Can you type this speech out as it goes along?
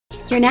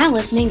You're now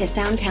listening to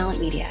Sound Talent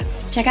Media.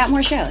 Check out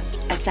more shows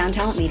at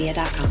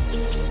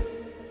soundtalentmedia.com.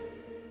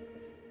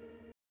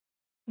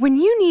 When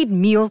you need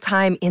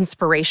mealtime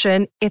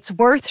inspiration, it's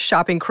worth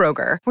shopping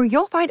Kroger, where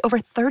you'll find over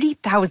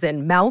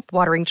 30,000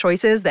 mouth-watering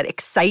choices that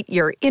excite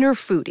your inner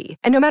foodie.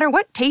 And no matter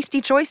what tasty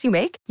choice you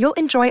make, you'll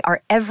enjoy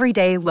our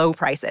everyday low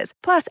prices,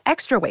 plus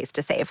extra ways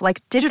to save,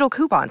 like digital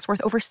coupons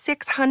worth over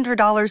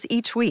 $600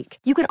 each week.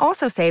 You can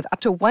also save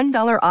up to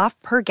 $1 off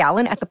per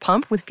gallon at the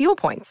pump with fuel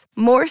points.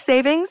 More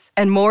savings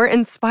and more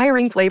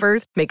inspiring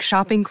flavors make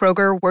shopping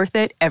Kroger worth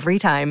it every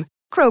time.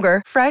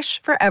 Kroger,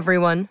 fresh for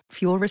everyone.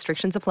 Fuel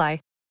restrictions apply.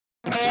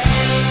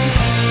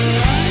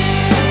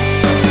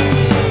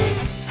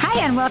 Hi,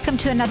 and welcome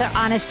to another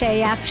Honest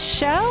AF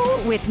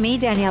show with me,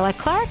 Daniela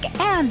Clark,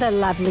 and the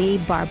lovely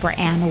Barbara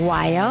Ann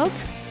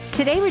Wild.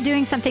 Today we're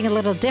doing something a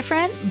little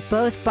different.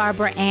 Both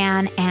Barbara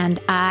Ann and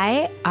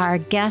I are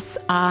guests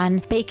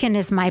on Bacon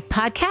is My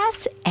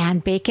Podcast,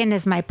 and Bacon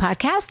is My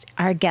Podcast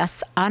are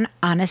guests on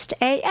Honest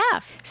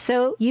AF.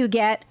 So you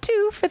get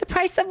two for the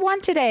price of one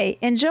today.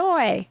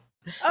 Enjoy.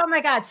 Oh my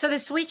God. So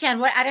this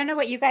weekend, I don't know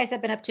what you guys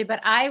have been up to, but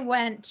I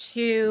went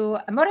to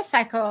a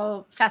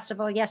motorcycle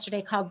festival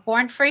yesterday called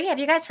Born Free. Have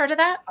you guys heard of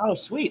that? Oh,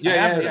 sweet. Yeah, I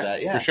have yeah, heard yeah, of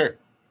that. Yeah, for sure.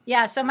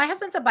 Yeah. So my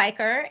husband's a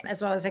biker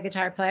as well as a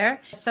guitar player.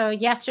 So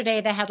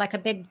yesterday they had like a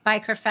big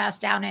biker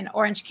fest down in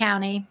Orange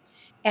County.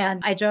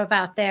 And I drove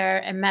out there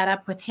and met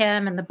up with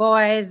him and the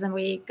boys. And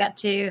we got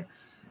to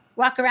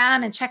walk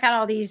around and check out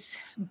all these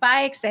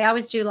bikes. They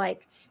always do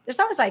there's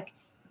always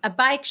a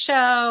bike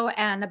show,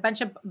 and a bunch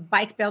of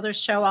bike builders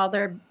show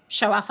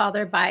off all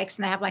their bikes,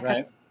 and they have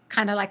a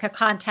kind of like a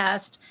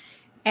contest.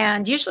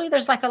 And usually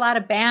there's a lot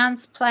of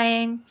bands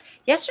playing.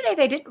 Yesterday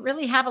they didn't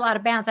really have a lot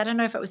of bands. I don't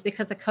know if it was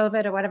because of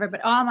COVID or whatever, but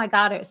oh my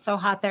God, it was so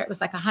hot there. It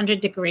was 100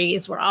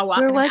 degrees. We're all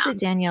walking Where was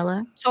around, it,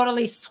 Daniela?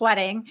 totally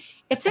sweating.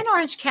 It's in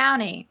Orange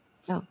County.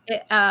 Oh.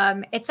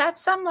 It's at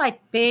some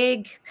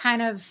big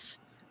kind of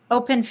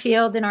open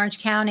field in Orange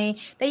County.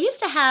 They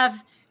used to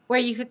have where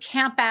you could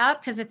camp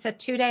out because it's a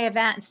 2-day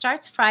event. It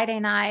starts Friday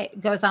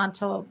night, goes on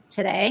till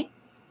today,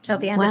 till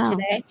the end of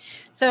today.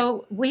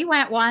 So we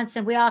went once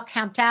and we all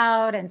camped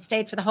out and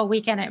stayed for the whole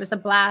weekend. It was a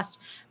blast.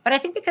 But I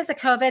think because of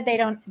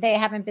COVID, they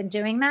haven't been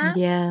doing that.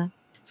 Yeah.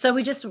 So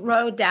we just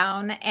rode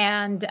down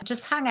and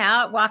just hung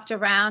out, walked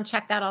around,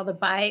 checked out all the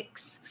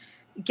bikes.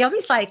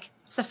 Gilby's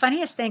it's the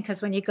funniest thing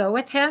because when you go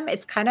with him,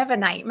 it's kind of a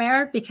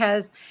nightmare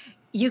because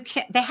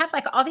they have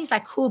all these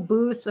cool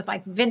booths with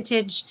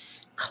vintage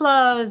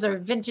clothes or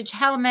vintage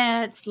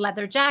helmets,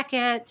 leather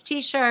jackets,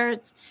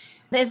 T-shirts.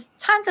 There's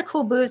tons of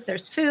cool booths.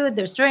 There's food,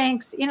 there's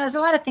drinks. There's a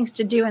lot of things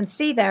to do and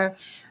see there,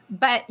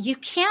 but you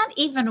can't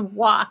even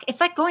walk. It's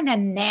like going to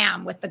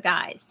NAMM with the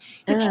guys.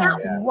 You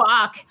can't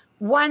walk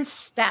one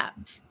step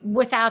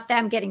without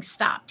them getting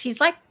stopped. He's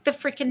like the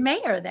freaking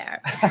mayor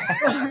there.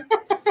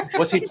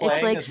 Was he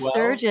playing It's as well?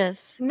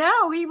 Sturgis.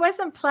 No, he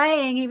wasn't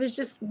playing. He was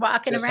just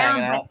walking around.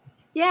 Hanging out?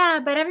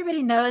 But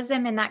everybody knows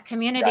him in that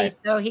community. Right.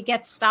 So he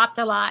gets stopped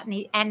a lot.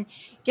 And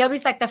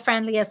Gilby's the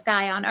friendliest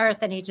guy on earth.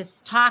 And he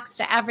just talks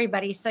to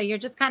everybody. So you're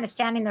just kind of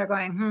standing there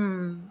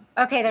going,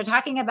 okay, they're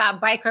talking about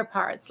biker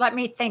parts. Let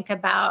me think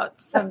about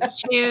some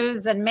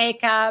shoes and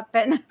makeup.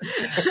 And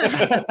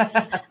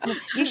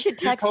You should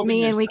text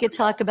me and we could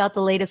talk about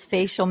the latest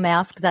facial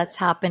mask that's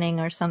happening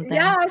or something.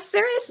 yeah,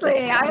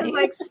 seriously. I'm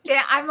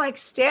I'm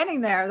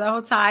standing there the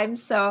whole time.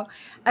 So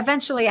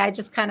eventually I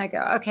just kind of go,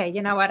 okay,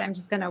 you know what? I'm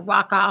just going to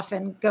walk off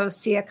and go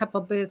see a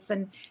couple booths.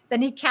 And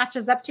then he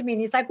catches up to me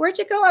and he's like, where'd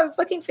you go? I was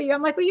looking for you.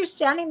 I'm like, well, you're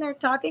standing there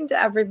talking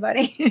to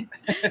everybody.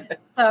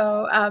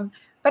 So,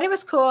 but it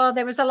was cool.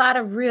 There was a lot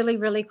of really,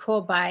 really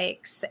cool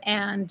bikes,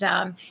 and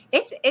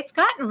it's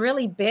gotten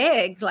really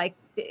big.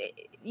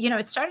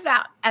 It started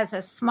out as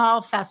a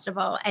small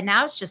festival, and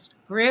now it's just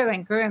grew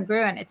and grew and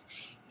grew, and it's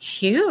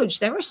huge.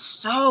 There were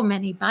so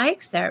many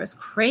bikes there. It was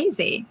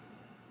crazy.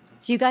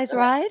 Do you guys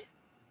ride?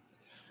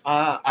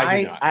 I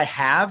do not. I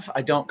have.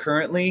 I don't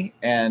currently,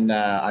 and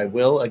I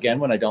will again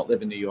when I don't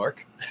live in New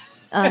York.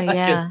 Oh,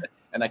 yeah.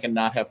 And I can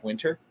not have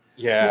winter.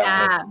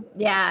 Yeah.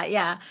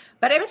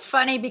 But it was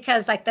funny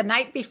because the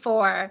night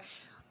before,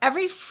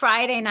 every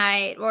Friday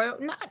night, or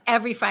not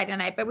every Friday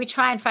night, but we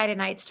try on Friday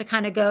nights to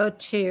kind of go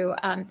to,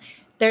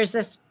 there's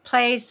this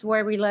place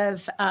where we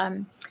live.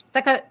 It's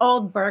like an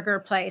old burger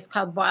place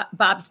called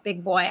Bob's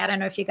Big Boy. I don't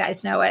know if you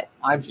guys know it.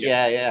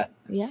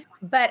 Yeah.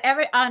 But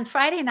on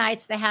Friday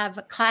nights, they have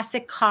a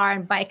classic car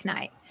and bike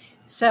night.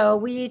 So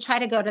we try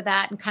to go to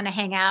that and kind of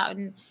hang out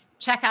and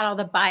check out all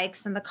the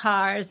bikes and the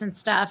cars and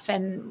stuff.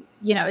 And,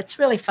 it's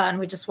really fun.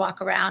 We just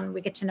walk around.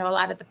 We get to know a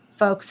lot of the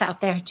folks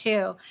out there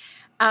too.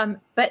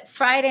 But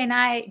Friday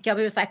night,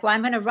 Gilby was like, well,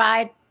 I'm going to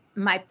ride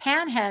my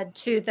panhead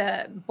to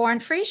the Born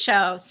Free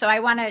show. So I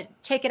want to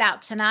take it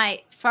out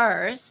tonight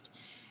first.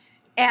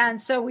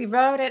 And so we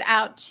rode it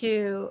out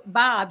to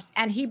Bob's,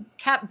 and he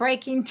kept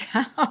breaking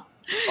down.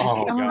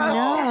 Oh, God.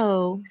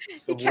 No.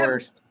 It's the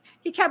worst.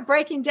 He kept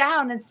breaking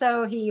down. And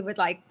so he would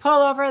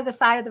pull over the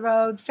side of the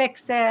road,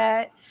 fix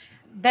it.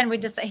 Then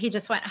he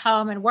just went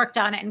home and worked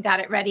on it and got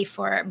it ready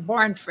for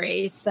Born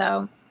Free.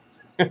 So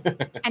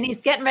And he's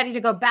getting ready to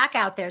go back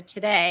out there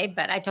today,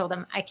 but I told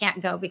him I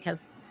can't go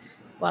because,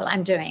 well,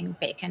 I'm doing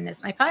Bacon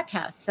is my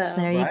podcast. So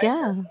There you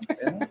go.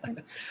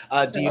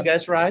 Do you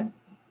guys ride?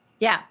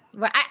 Yeah,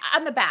 well,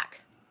 on the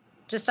back,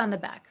 just on the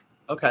back.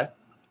 Okay.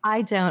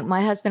 I don't.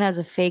 My husband has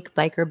a fake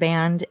biker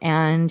band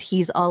and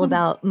he's all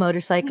about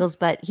motorcycles,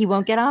 but he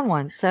won't get on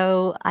one.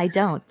 So I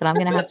don't, but I'm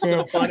going to have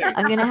to,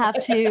 I'm going to have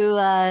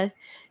to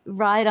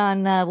ride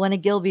on one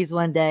of Gilby's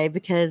one day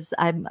because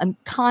I'm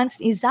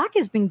constantly, Zach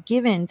has been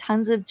given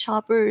tons of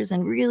choppers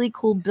and really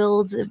cool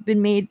builds have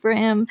been made for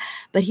him,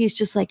 but he's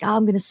just like, oh,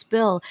 I'm going to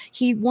spill.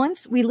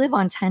 We live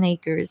on 10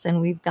 acres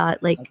and we've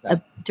got like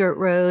a dirt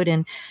road,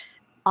 and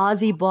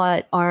Ozzy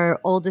bought our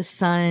oldest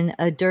son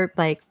a dirt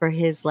bike for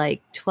his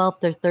like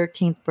 12th or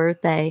 13th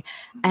birthday,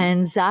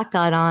 and Zach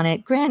got on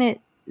it. Granted,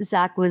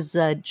 Zach was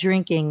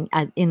drinking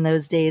in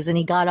those days, and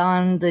he got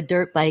on the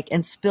dirt bike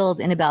and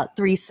spilled in about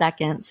 3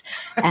 seconds.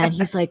 And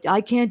he's like, I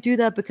can't do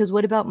that because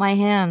what about my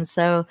hands?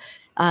 So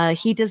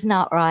he does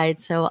not ride,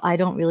 so I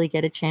don't really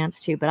get a chance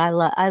to. But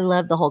I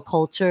love the whole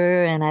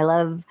culture, and I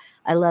love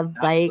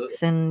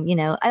bikes, and you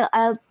know,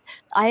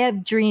 I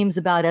have dreams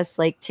about us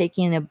like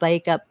taking a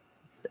bike up,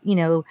 you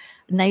know,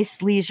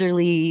 nice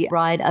leisurely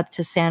ride up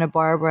to Santa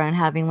Barbara and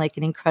having like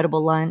an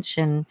incredible lunch.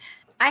 And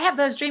I have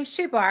those dreams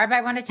too, Barb.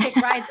 I want to take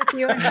rides with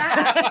you and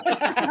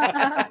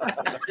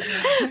Zach.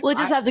 We'll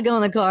just have to go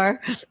in the car.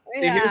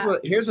 See,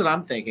 here's what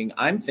I'm thinking.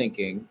 I'm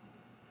thinking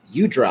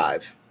you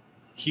drive.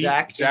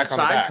 Zach in a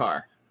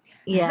sidecar.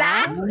 Yeah.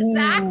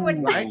 Zach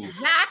would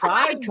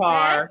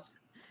sidecar.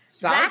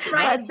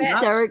 That's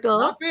hysterical.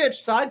 Not bitch,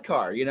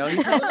 sidecar. You know,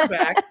 he's in the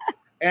back.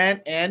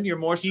 And you're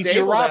more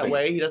stable that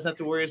way. He doesn't have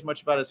to worry as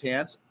much about his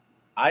hands.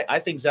 I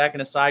think Zach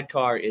in a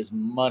sidecar is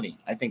money.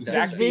 I think Zach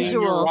that's being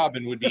your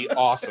Robin would be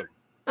awesome.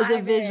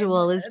 The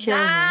visual is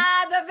killing me.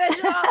 The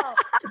visual.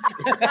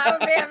 That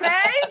would be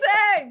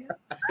amazing.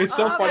 It's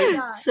so funny.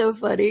 So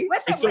funny.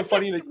 It's so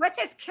funny with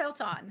his kilt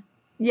on.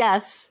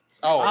 Yes.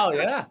 Oh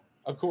yeah.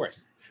 Of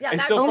course.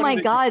 Yeah, oh my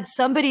God.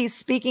 Somebody,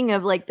 speaking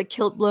of like the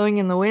kilt blowing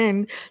in the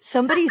wind,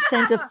 somebody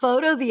sent a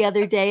photo the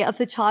other day. A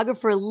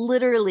photographer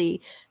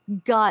literally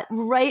got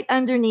right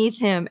underneath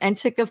him and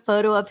took a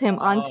photo of him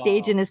on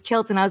stage in his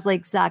kilt. And I was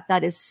like, Zach,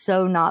 that is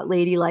so not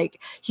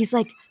ladylike. He's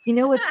like, you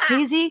know what's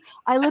crazy?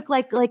 I look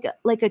like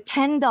a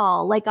Ken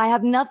doll. Like I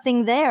have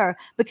nothing there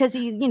because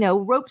he, you know,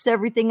 ropes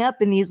everything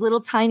up in these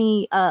little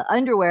tiny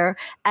underwear.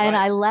 And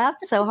I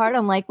laughed so hard.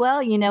 I'm like,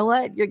 well, you know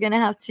what? You're going to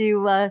have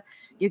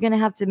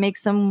to make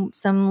some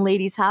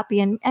ladies happy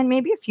and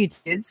maybe a few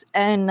dudes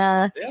and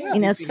you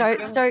know,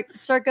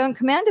 start going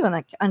commando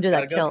under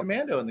that kilt.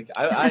 Commando in the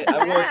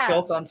I wore a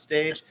kilt on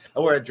stage. I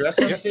wore a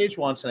dress on stage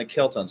once and a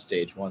kilt on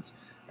stage once.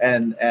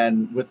 And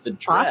with the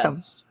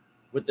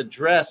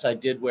dress, I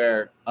did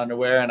wear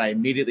underwear and I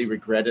immediately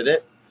regretted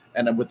it.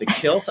 And with the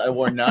kilt, I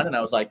wore none, and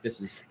I was like, "This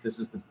is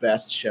the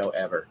best show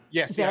ever."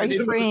 Yes, very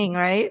freeing,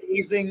 right?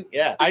 Amazing,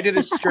 yeah. I did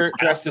a skirt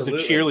dressed as a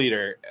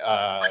cheerleader,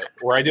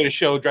 where I did a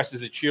show dressed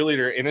as a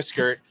cheerleader in a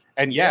skirt,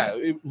 and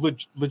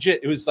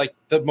legit, it was like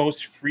the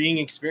most freeing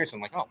experience.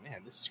 I'm like, "Oh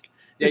man, this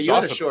you awesome.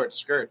 had a short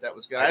skirt. That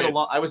was good."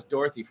 I was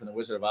Dorothy from the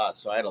Wizard of Oz,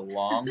 so I had a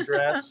long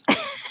dress.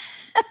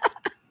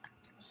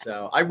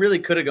 So I really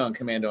could have gone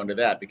commando under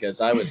that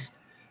because I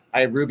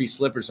had ruby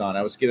slippers on.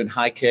 I was giving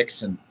high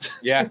kicks, and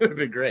it would have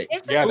been great.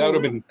 That would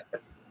have been.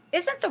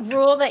 Isn't the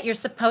rule that you're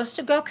supposed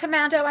to go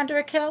commando under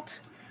a kilt?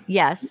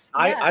 Yes,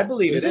 I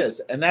believe it is,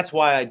 and that's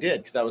why I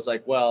did, because I was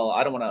like, well,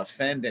 I don't want to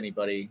offend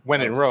anybody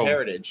when in Rome.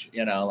 Heritage,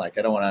 you know, like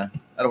I don't want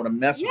to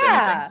mess with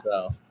anything.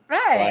 So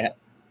I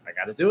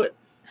got to do it.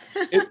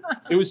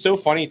 It was so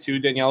funny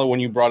too, Daniela, when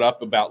you brought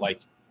up about like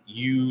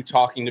you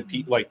talking to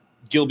people, like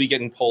Gilby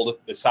getting pulled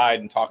aside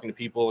and talking to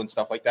people and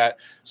stuff like that.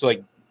 So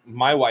like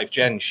my wife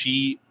Jen,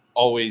 she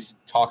always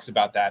talks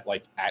about that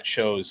like at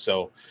shows.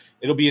 So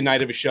it'll be a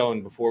night of a show,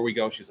 and before we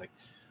go, she's like,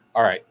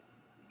 all right,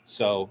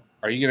 so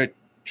are you gonna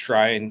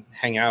try and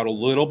hang out a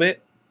little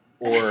bit,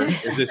 or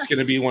is this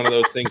gonna be one of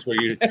those things where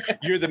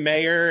you're the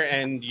mayor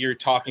and you're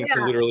talking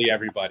to literally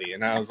everybody?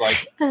 And I was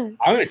like, I'm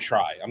gonna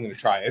try.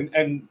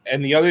 And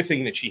the other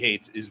thing that she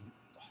hates is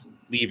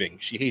leaving.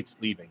 She hates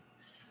leaving.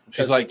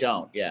 She's like,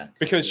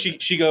 because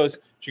she goes,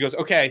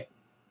 okay,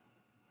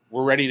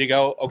 we're ready to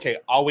go. Okay,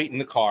 I'll wait in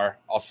the car.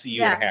 I'll see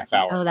you in a half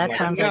hour. Oh, that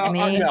sounds like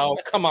me. No,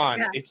 come on.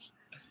 Yeah.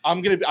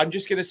 I'm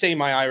just gonna say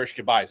my Irish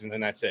goodbyes, and then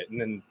that's it. And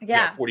then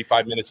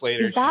 45 minutes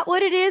later. Is that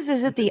what it is?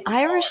 Is it the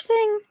Irish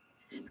thing?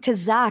 Because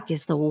Zach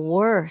is the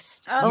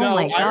worst. Oh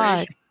my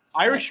God.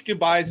 Irish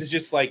goodbyes is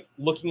just like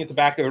looking at the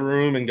back of the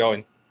room and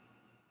going,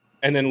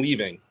 and then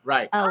leaving.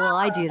 Right. Oh well,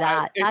 I do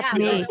that. That's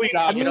me.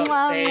 You don't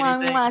say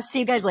anything. See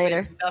you guys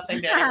later.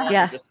 Nothing to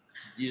anyone.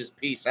 You just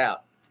peace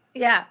out.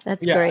 Yeah,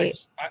 that's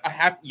great.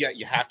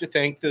 You have to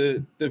thank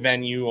the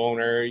venue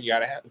owner. You got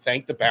to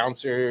thank the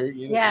bouncer.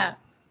 You know,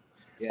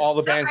 all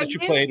the bands that you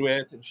played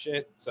with and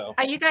shit. So,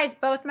 are you guys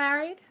both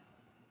married?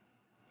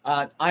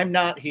 I'm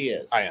not. He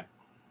is. I am.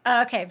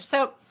 Okay,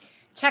 so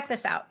check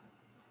this out.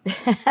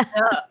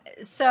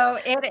 So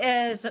it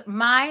is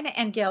mine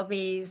and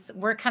Gilby's.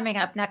 We're coming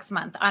up next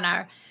month on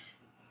our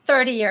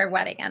 30-year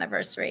wedding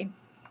anniversary.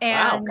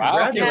 And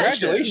wow.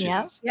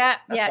 Congratulations. Yeah.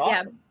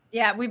 Awesome.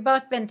 Yeah. We've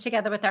both been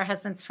together with our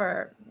husbands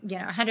for,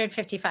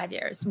 155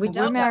 years.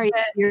 We're married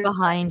a year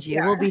behind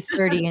you. We'll be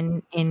 30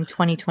 in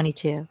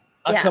 2022.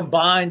 A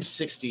combined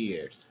 60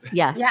 years.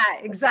 Yes. Yeah,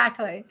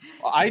 exactly.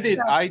 Well,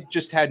 I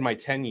just had my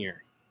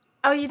 10-year.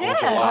 Oh, you did?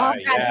 July,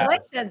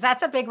 Congratulations. Yeah.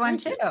 That's a big one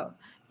too.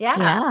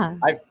 Yeah.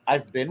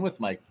 I've been with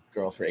my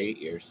girl for 8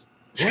 years.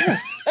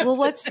 Well,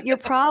 what's your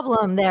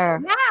problem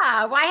there?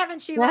 Yeah. Why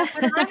haven't you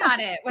put a ring on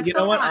it? What's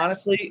going on?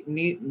 Honestly,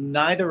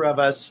 neither of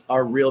us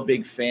are real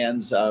big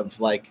fans of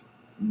like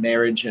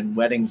marriage and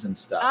weddings and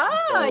stuff. Oh,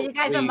 so you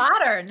guys are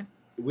modern.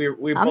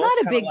 I'm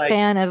not a big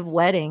fan of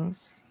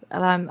weddings.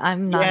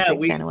 I'm not a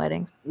big fan of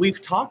weddings.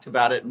 We've talked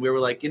about it and we were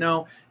like,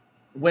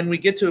 when we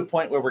get to a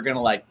point where we're going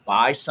to like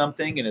buy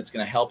something and it's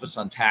going to help us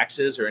on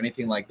taxes or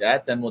anything like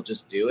that, then we'll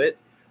just do it.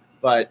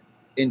 But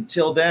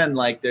until then,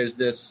 like there's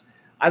this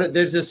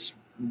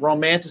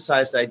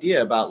romanticized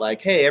idea about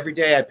like, hey, every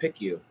day I pick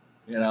you,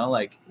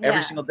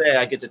 every single day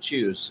I get to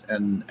choose.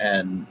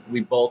 And we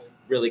both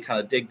really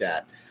kind of dig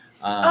that.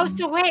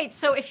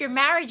 So if you're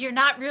married, you're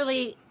not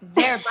really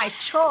there by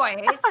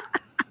choice.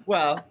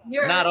 Well,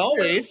 not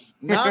always.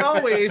 Not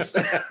always.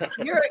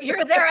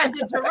 You're there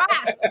under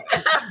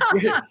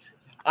duress.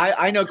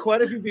 I know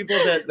quite a few people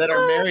that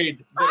are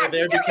married that are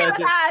there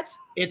because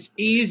it's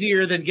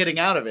easier than getting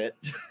out of it.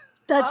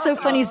 That's so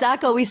funny.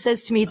 Zach always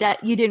says to me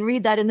that you didn't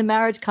read that in the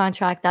marriage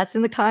contract. That's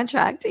in the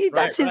contract.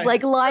 That's his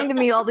like line to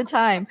me all the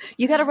time.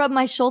 You got to rub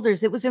my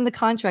shoulders. It was in the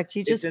contract.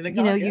 You just,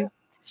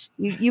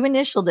 you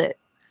initialed it.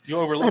 You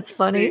overlooked. That's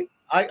funny. See,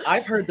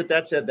 I've heard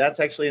that's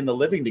actually in the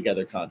living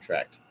together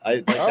contract.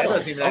 That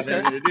doesn't even have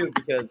anything to do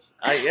because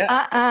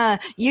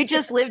you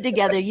just live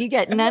together. You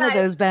get none of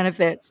those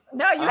benefits.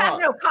 No, you have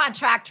no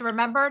contract.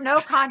 Remember,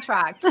 no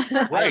contract.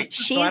 Right.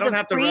 She's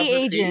a free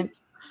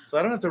agent. So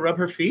I don't have to rub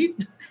her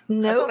feet.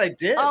 No, I thought I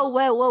did. Oh,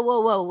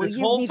 whoa! Well,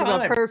 you need to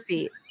rub her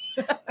feet.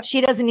 She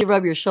doesn't need to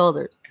rub your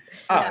shoulders.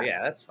 Oh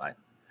yeah, that's fine.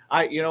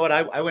 You know what?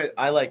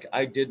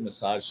 I did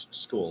massage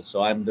school,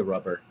 so I'm the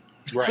rubber.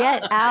 Right.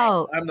 Get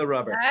out. I'm the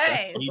rubber.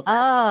 Nice. So.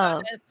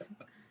 Oh,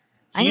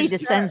 I need to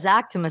send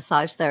Zach to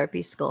massage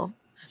therapy school.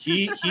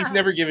 He's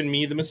never given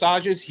me the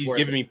massages. He's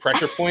given me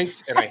pressure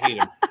points, and I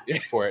hate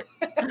him for it.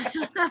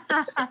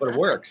 But it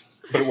works.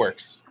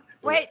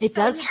 Wait, it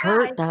does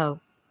hurt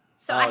though.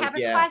 So I have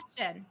a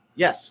question.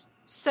 Yes.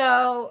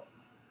 So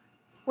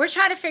we're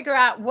trying to figure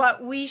out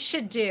what we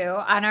should do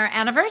on our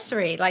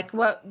anniversary, like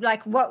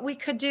what we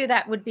could do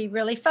that would be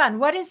really fun.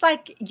 What is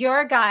like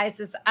your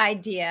guys'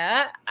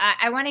 idea?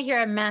 I want to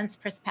hear a man's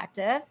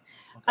perspective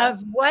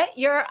of what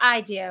your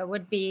idea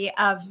would be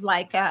of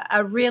like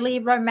a really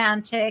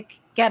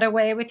romantic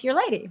getaway with your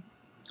lady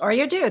or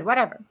your dude,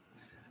 whatever.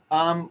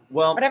 Well,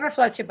 whatever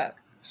floats your boat.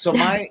 So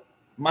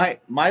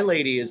my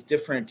lady is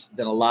different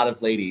than a lot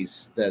of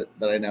ladies that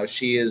I know.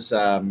 She is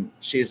a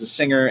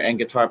singer and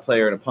guitar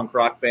player in a punk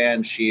rock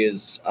band. She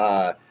is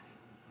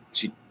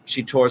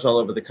she tours all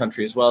over the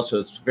country as well. So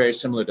it's very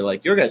similar to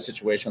like your guys'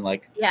 situation.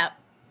 Like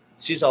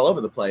she's all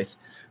over the place.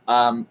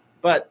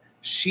 But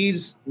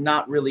she's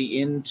not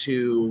really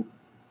into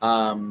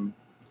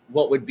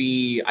what would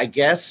be, I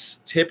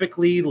guess,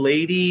 typically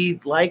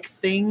lady-like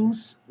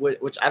things,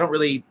 which I don't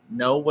really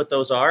know what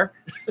those are,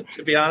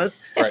 to be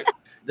honest. Right.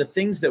 The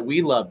things that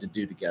we love to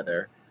do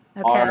together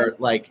are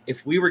like,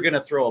 if we were going to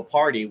throw a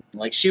party,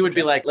 like she would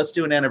be like, let's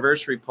do an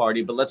anniversary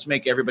party, but let's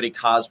make everybody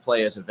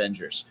cosplay as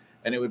Avengers.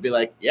 And it would be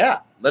like, yeah,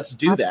 let's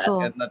do that. Cool.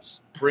 And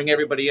let's bring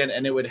everybody in.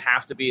 And it would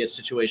have to be a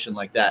situation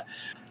like that.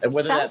 And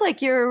whether sounds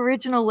like your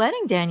original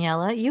wedding,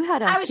 Daniela. You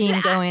had a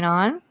theme going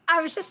on.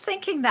 I was just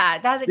thinking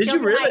that. Did you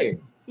really?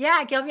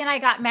 Yeah, Gilby and I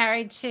got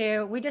married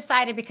to, we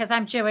decided because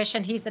I'm Jewish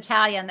and he's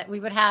Italian that we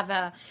would have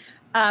a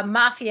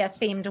mafia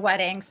themed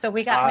wedding. So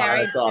we got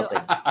married to,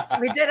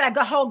 awesome. We did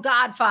a whole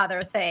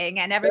Godfather thing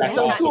and everybody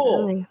got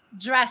cool.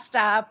 dressed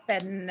up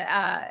and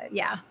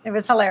it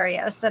was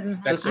hilarious. And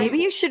maybe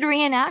you should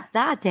reenact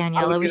that,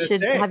 Daniela. We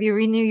should have you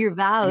renew your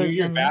vows.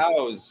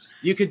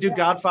 You could do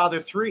Godfather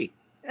 3.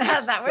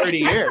 That would 30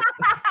 years.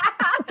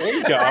 There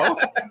you go.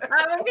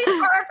 That would be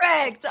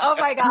perfect. Oh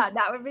my God,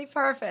 that would be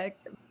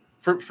perfect.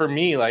 For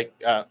me, like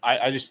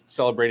I just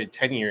celebrated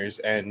 10 years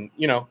and,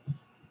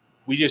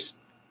 we just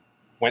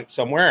went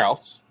somewhere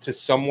else to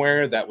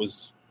somewhere that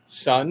was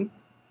sun,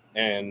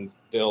 and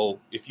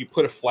if you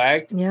put a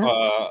flag,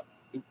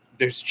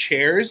 there's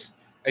chairs,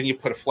 and you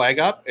put a flag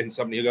up, and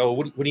somebody will go,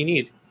 what do you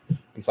need? And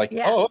it's like,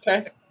 oh,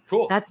 okay,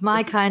 cool. That's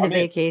my kind of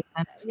vacation.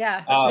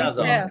 Yeah. Sounds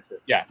awesome.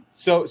 Yeah.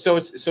 So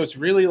it's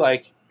really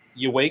like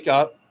you wake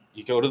up,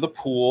 you go to the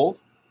pool.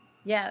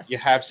 Yes. You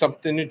have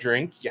something to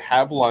drink, you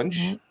have lunch,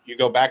 you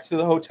go back to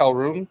the hotel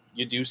room,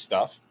 you do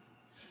stuff,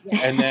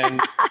 and then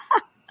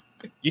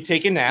you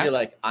take a nap. You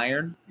like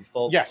iron? You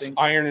fold things?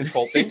 Iron and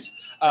fold things.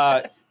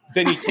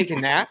 Then you take a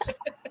nap,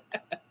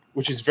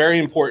 which is very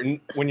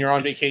important when you're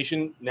on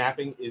vacation.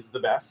 Napping is the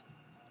best.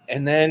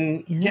 And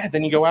then,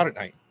 then you go out at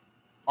night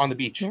on the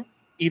beach.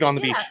 Eat on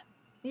the beach.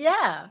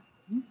 Yeah.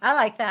 I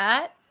like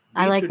that.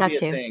 I like that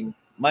too.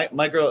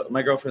 my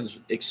girlfriend's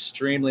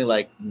extremely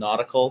like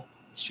nautical.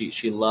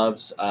 She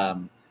loves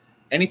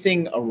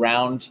anything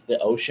around the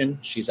ocean.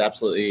 She's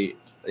absolutely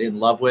in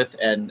love with,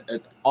 and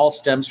it all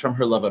stems from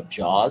her love of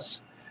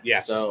Jaws.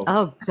 Yes. So,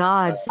 oh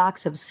God,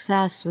 Zach's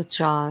obsessed with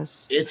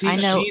Jaws. I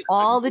know she's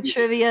all the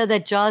trivia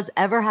that Jaws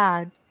ever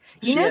had.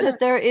 You know that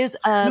there is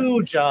an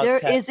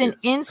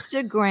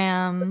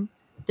Instagram.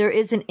 There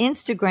is an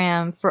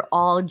Instagram for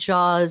all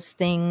Jaws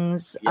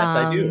things. Yes,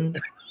 I do.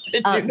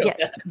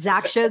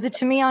 Zach shows it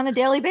to me on a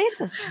daily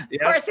basis.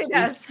 Of course he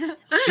does.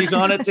 She's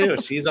on it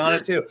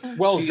too.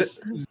 Well,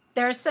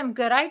 there's some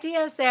good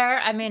ideas there.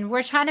 I mean,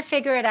 we're trying to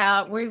figure it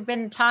out. We've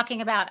been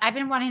talking about, I've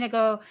been wanting to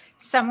go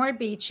somewhere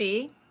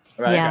beachy.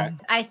 Right. Yeah. Okay.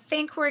 I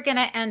think we're going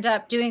to end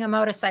up doing a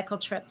motorcycle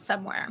trip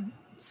somewhere.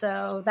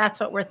 So that's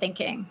what we're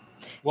thinking.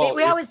 Well,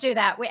 we always do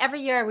that.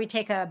 Every year we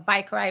take a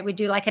bike ride. We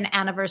do like an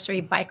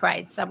anniversary bike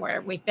ride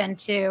somewhere. We've been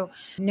to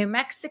New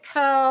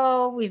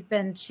Mexico. We've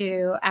been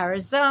to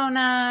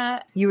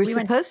Arizona. You were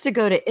supposed to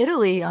go to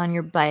Italy on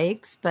your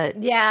bikes, but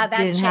that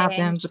didn't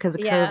happen because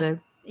of COVID.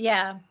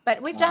 Yeah,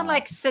 but we've done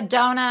like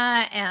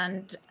Sedona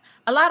and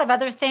a lot of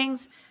other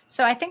things.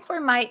 So I think we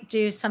might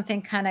do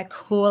something kind of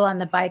cool on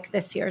the bike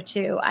this year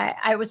too.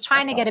 I was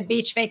trying to get a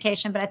beach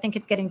vacation, but I think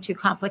it's getting too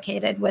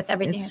complicated with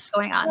everything that's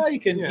going on. Well, you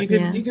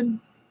can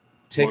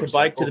take a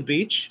bike to the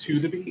beach.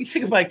 You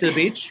take a bike to the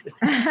beach.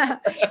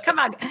 Come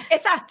on,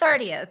 it's our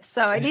 30th,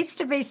 so it needs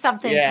to be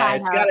something.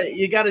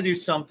 You got to do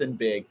something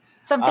big,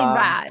 something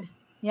rad.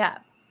 Yeah.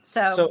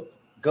 So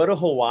go to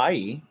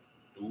Hawaii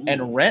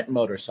and rent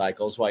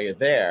motorcycles while you're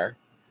there,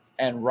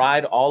 and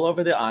ride all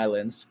over the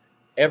islands.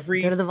 Go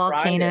to the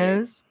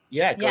volcanoes.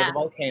 Yeah, go to the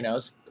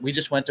volcanoes. We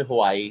just went to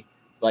Hawaii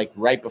like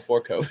right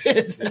before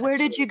COVID. Where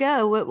did you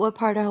go? What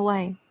part of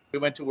Hawaii? We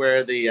went to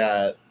where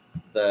the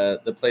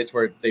place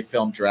where they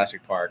filmed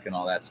Jurassic Park and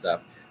all that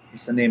stuff.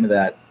 What's the name of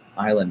that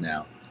island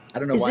now? I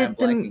don't know why I'm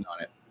blanking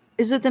on it.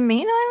 Is it the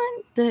main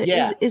island?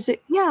 Is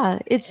it? Yeah.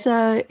 It's.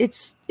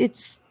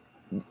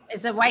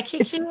 Is it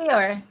Waikiki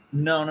or?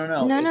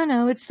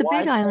 No. It's the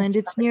big island.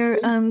 It's near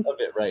of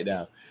it right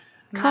now.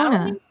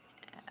 Kona.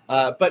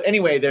 But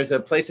anyway, there's a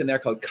place in there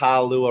called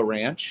Kailua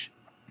Ranch.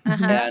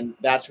 And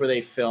that's where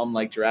they film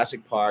like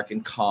Jurassic Park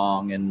and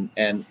Kong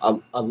and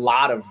a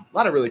lot of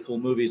really cool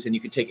movies. And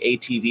you could take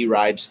ATV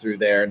rides through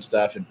there and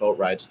stuff, and boat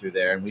rides through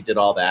there. And we did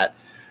all that.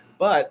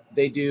 But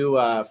they do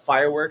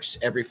fireworks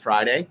every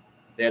Friday.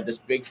 They have this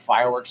big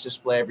fireworks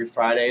display every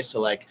Friday.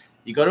 So like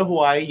you go to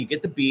Hawaii, you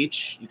get the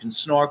beach, you can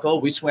snorkel.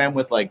 We swam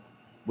with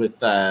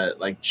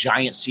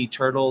giant sea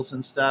turtles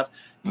and stuff.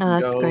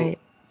 That's great.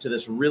 To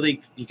this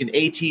you can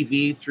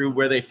ATV through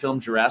where they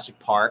filmed Jurassic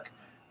Park,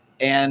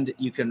 and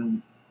you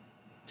can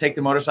take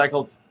the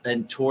motorcycle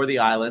and tour the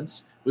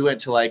islands. We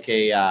went to like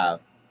a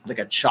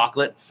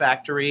chocolate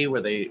factory where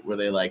they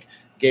like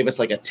gave us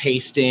like a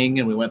tasting,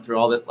 and we went through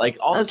all this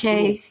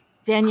Okay,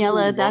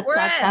 Daniela, that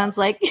sounds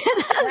like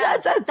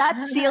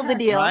that sealed the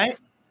deal. Right?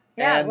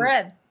 Yeah, we're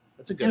in.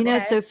 That's a good one.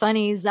 It's so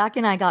funny. Zach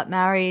and I got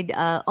married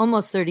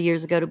almost 30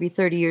 years ago. It'll be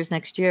 30 years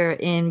next year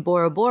in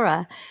Bora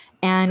Bora.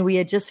 And we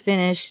had just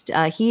finished,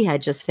 he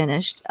had just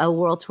finished a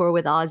world tour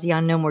with Ozzy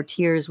on No More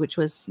Tears, which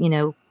was,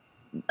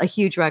 a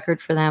huge record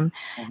for them.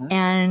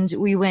 And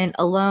we went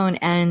alone,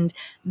 and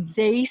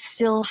they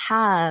still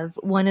have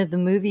one of the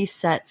movie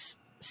sets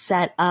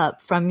set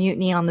up from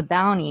Mutiny on the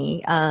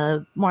Bounty,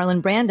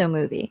 Marlon Brando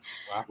movie.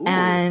 Wow.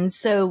 And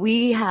so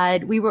we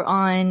were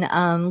on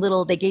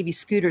they gave you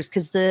scooters,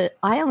 because the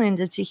island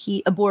of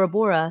Bora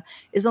Bora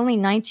is only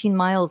 19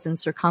 miles in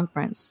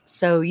circumference.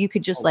 So you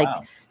could just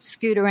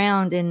scoot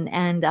around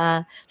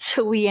and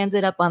so we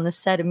ended up on the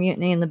set of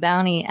Mutiny on the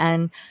Bounty,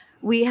 and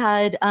we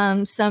had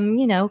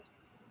some,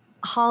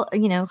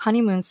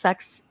 honeymoon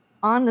sex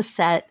on the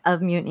set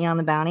of Mutiny on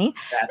the Bounty.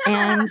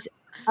 And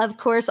of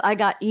course, I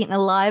got eaten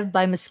alive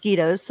by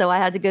mosquitoes, so I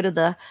had to go to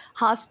the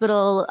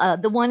hospital,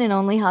 the one and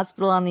only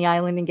hospital on the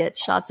island, and get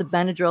shots of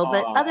Benadryl.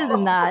 But other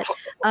than that,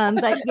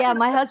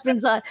 my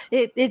husband's.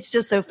 It's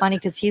just so funny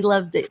because he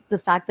loved the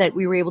fact that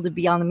we were able to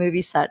be on the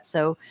movie set.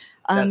 So,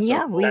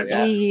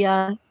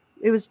 it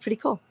was pretty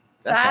cool.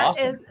 That's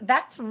awesome.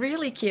 That's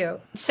really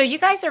cute. So you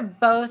guys are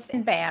both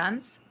in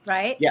bands,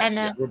 right? Yes,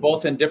 and we're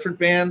both in different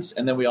bands,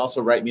 and then we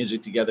also write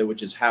music together,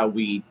 which is how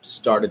we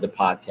started the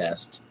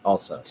podcast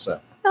also. So.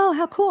 Oh,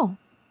 how cool.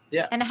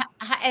 Yeah.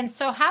 And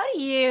so how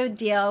do you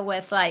deal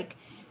with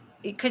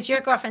because your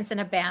girlfriend's in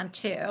a band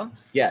too.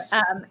 Yes.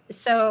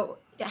 So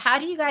how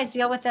do you guys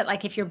deal with it?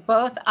 Like if you're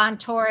both on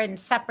tour and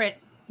separate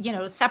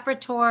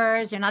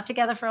tours, you're not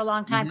together for a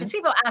long time, because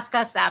people ask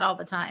us that all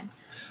the time.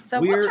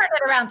 So we'll turn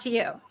it around to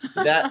you.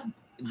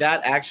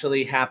 that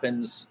actually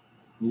happens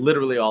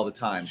literally all the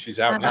time. She's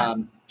out now.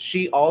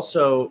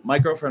 My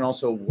girlfriend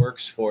also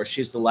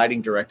she's the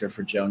lighting director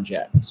for Joan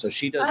Jett. So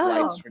she does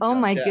lights for Joan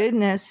my Jett.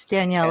 Goodness,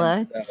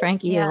 Daniela.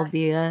 Frankie will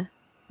be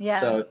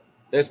So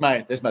there's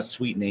my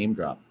sweet name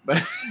drop.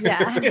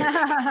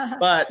 Yeah.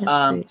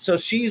 But so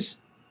she's,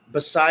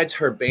 besides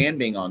her band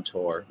being on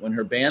tour, when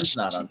her band's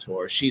not on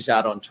tour, she's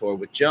out on tour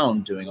with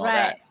Joan doing all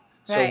that.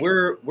 So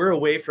we're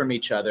away from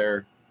each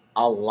other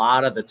a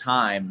lot of the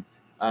time.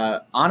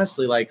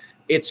 honestly, like,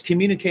 it's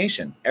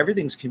communication.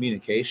 Everything's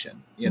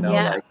communication, Yeah.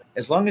 like,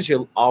 as long as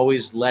you're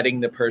always letting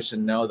the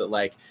person know that,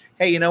 like,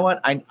 hey, you know what?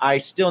 I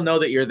still know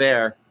that you're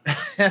there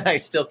and I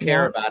still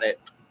care about it.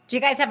 Do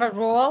you guys have a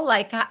rule?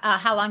 Like,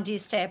 how long do you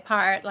stay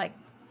apart? Like,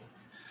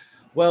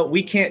 well,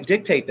 we can't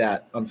dictate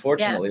that,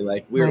 unfortunately.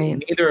 Like,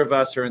 neither of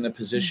us are in the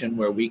position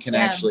where we can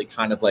actually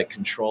kind of like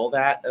control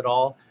that at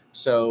all.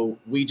 So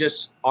we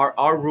just,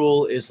 our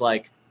rule is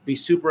like, be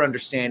super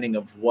understanding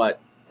of what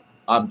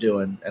I'm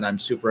doing, and I'm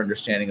super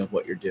understanding of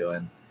what you're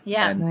doing.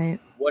 Yeah. And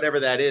whatever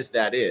that is,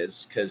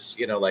 because,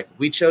 like,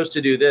 we chose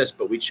to do this,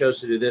 but we chose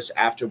to do this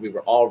after we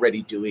were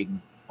already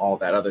doing all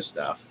that other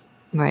stuff.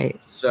 Right.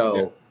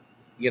 So,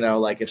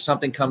 like, if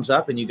something comes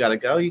up and you got to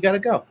go, you got to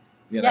go.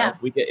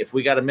 If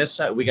we got to miss,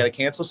 we got to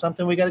cancel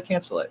something, we got to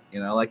cancel it.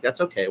 Like,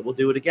 that's okay. We'll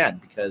do it again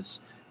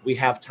because we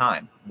have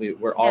time.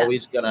 We're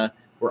always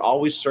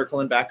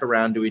circling back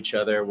around to each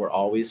other. We're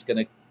always going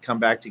to come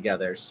back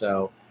together.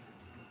 So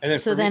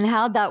then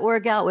how'd that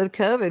work out with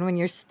COVID when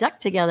you're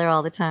stuck together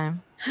all the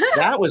time?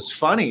 That was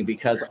funny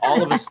because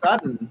all of a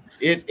sudden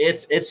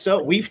it's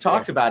so, we've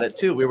talked about it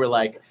too. We were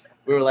like,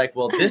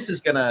 well,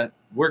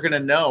 we're gonna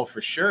know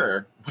for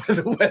sure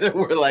whether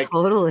we're like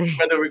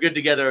whether we're good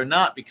together or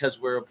not, because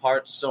we're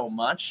apart so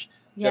much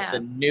that the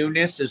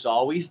newness is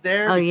always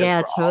there. Oh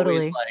yeah,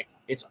 totally.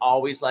 It's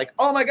always like,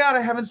 oh my God,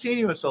 I haven't seen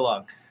you in so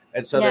long,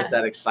 and so there's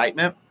that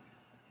excitement.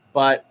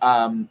 But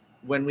when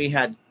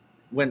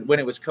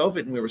it was COVID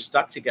and we were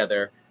stuck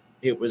together,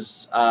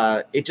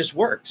 it just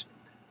worked.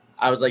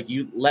 I was like,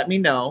 you let me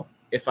know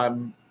if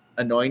I'm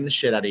annoying the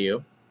shit out of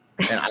you,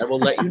 and I will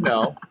let you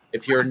know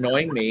if you're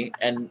annoying me.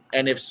 And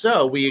if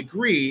so, we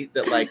agree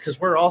that, like, because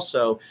we're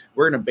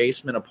in a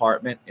basement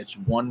apartment. It's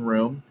one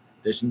room.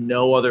 There's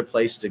no other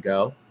place to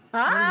go.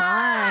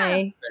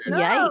 Yikes.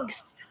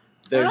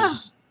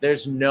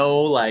 There's no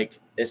like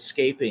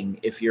escaping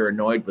if you're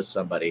annoyed with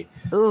somebody.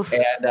 Oof.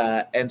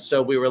 And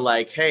so we were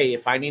like, hey,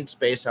 if I need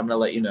space, I'm gonna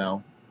let you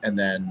know. And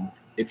then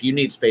if you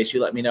need space,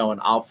 you let me know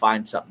and I'll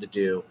find something to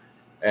do.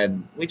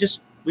 And we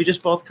just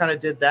both kind of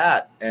did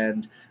that.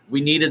 And we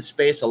needed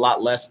space a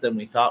lot less than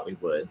we thought we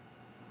would.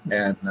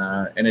 And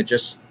it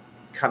just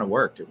kind of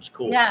worked. It was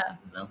cool. Yeah.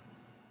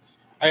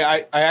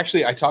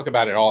 I talk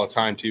about it all the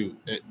time too.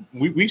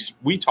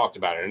 We talked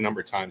about it a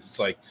number of times. It's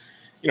like,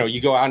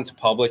 you go out into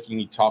public and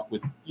you talk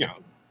with,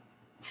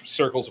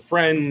 circles of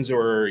friends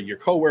or your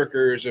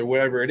coworkers or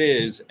whatever it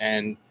is.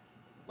 And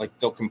like,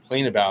 they'll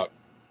complain about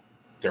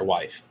their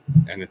wife.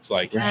 And it's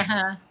like,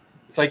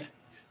 it's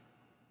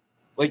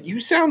like you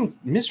sound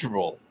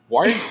miserable.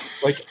 Why?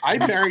 Like, I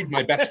married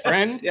my best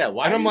friend. Yeah.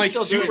 Why? And I'm like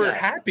super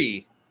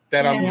happy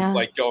that I'm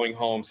like going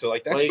home. So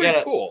like, that's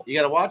pretty cool. You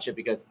got to watch it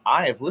because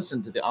I have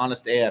listened to the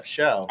Honest AF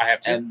show. I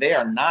have to. And they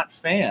are not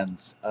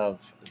fans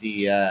of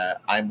the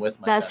I'm with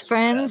my best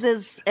friends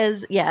is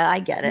I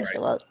get it. Right.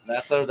 Well,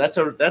 that's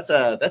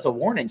a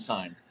warning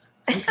sign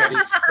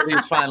for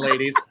these fine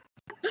ladies.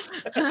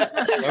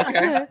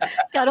 Okay.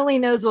 God only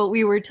knows what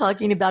we were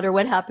talking about or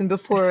what happened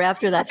before or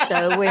after that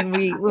show when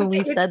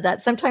we said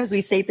that. Sometimes we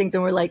say things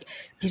and we're like,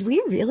 did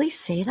we really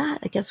say that?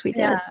 I guess we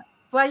did. Yeah.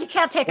 Well, you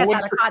can't take us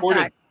out of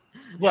context.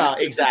 Well,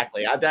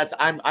 exactly.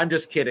 I'm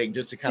just kidding,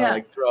 just to kind of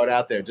like throw it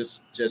out there.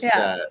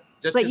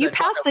 But you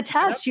passed the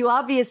test. You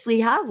obviously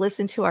have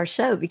listened to our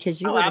show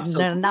because you would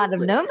not have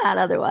known that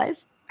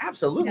otherwise.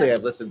 Absolutely,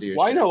 I've listened to your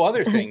show. I know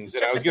other things,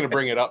 and I was going to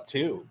bring it up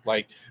too.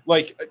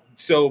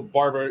 So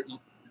Barbara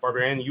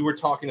Ann, you were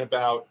talking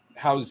about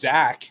how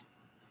Zach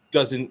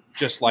doesn't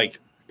just like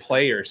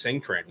play or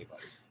sing for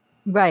anybody.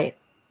 Right.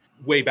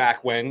 Way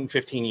back when,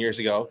 15 years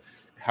ago,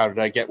 how did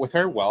I get with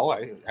her? Well,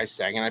 I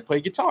sang and I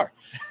played guitar.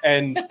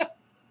 And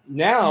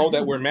now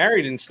that we're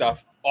married and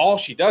stuff, all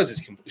she does is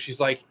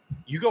she's like,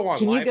 you go on.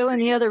 Can you go in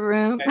the other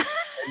room?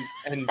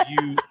 And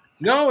you,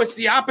 no, it's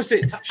the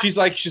opposite. She's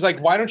like,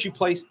 why don't you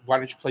play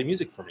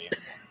music for me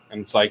anymore?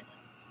 And it's like,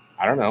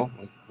 I don't know,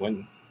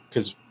 when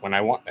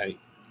I want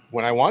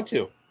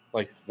to.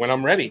 Like, when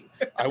I'm ready,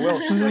 I will.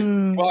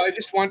 Like, well,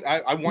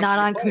 I want not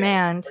on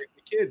command.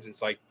 The kids,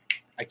 it's like,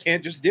 I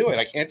can't just do it.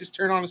 I can't just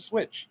turn on a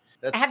switch.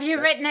 Have you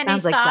written any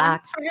songs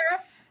like for her?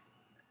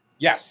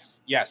 Yes.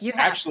 You have?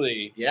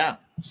 Actually, yeah.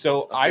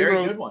 So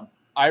Good one.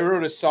 I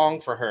wrote a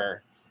song for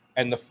her,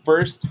 and the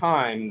first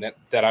time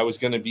that I was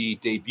going to be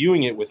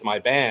debuting it with my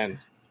band,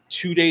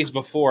 2 days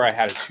before, I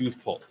had a tooth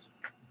pulled.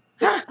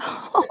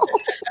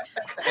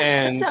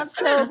 And that sounds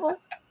terrible.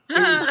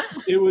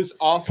 It was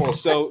awful.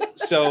 So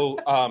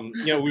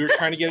we were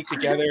trying to get it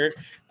together.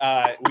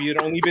 We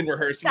had only been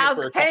rehearsing it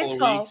for a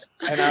couple of weeks,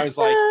 and I was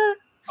like,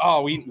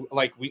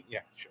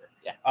 sure.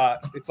 Yeah.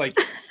 It's like,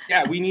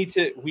 yeah, we need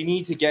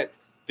to get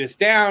this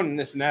down and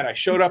this and that. I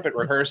showed up at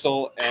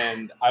rehearsal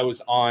and I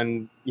was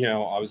on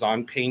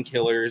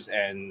painkillers,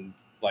 and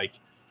like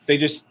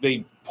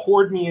they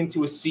poured me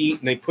into a seat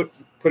and they put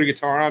a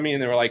guitar on me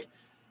and they were like,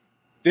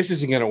 this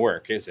isn't going to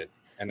work, is it?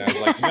 And I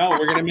was like, no,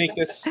 we're going to make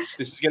this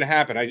is going to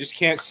happen. I just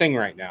can't sing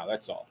right now.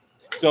 That's all.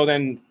 So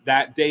then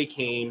that day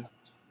came,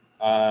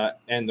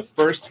 and the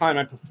first time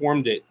I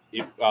performed it,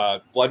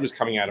 blood was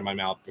coming out of my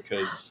mouth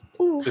because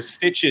Ooh. the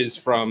stitches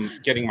from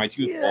getting my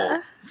tooth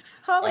pulled.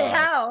 Holy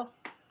hell.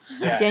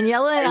 Yeah,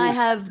 Daniela and I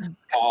have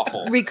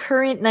awful.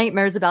 recurrent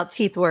nightmares about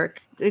teeth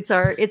work. It's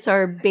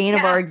our bane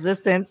of our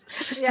existence.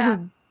 Yeah.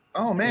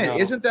 Oh man, No.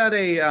 isn't that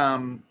a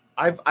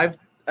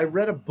I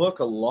read a book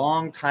a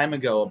long time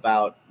ago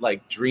about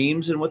like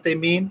dreams and what they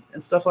mean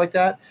and stuff like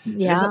that.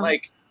 Yeah. Isn't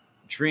like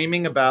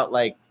dreaming about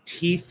like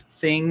teeth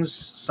things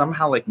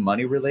somehow like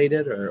money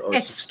related or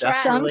It's success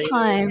stress. related?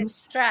 Sometimes.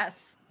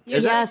 Stress.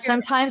 Is it? Yeah,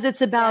 sometimes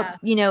it's about,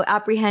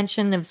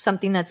 apprehension of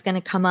something that's going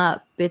to come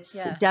up.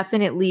 It's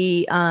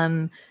definitely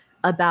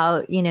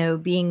about,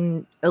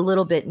 being a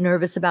little bit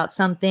nervous about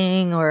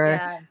something or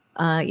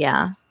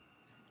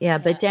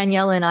but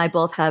Danielle and I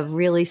both have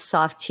really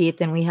soft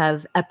teeth and we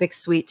have epic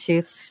sweet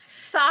tooths.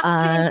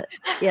 Soft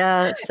teeth.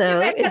 Yeah, so You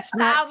make it it's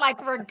not sound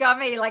like we're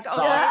gummy, like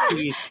Soft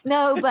teeth.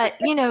 no, but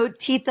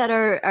teeth that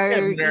are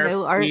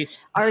teeth.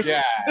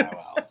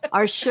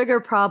 our sugar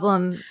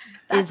problem.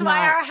 That's is why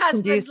not our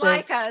husbands conducive.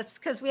 like us,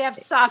 because we have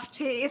soft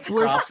teeth.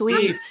 We're Soft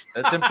sweet. teeth.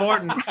 That's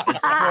important.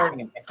 That's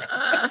important.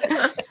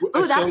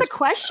 Oh, that's a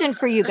question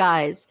for you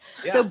guys.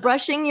 Yeah. So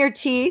brushing your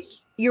teeth,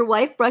 your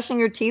wife brushing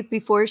her teeth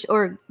before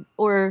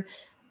or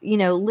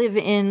live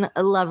in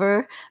a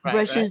lover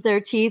brushes their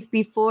teeth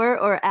before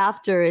or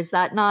after. Is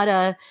that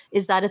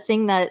a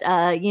thing that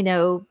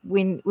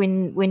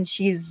when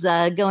she's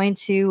going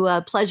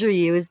to pleasure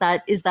you, is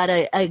that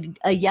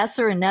a yes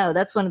or a no?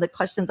 That's one of the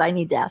questions I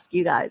need to ask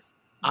you guys.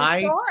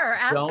 I Before or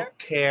after? don't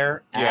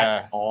care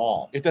at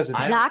all. It doesn't.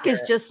 I Zach don't is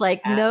care just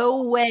like, at no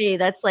all. way.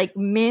 That's like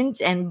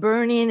mint and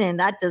burning, and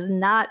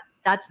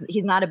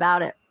he's not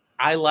about it.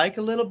 I like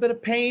a little bit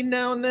of pain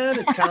now and then.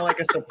 It's kind of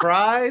like a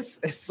surprise.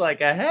 It's like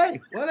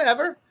hey,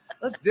 whatever.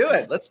 Let's do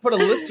it. Let's put a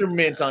Lister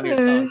mint on your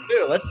tongue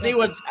too. Let's see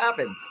what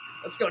happens.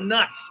 Let's go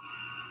nuts.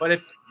 But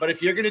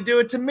if you're gonna do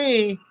it to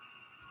me,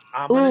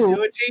 I'm gonna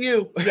do it to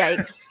you.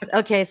 Yikes.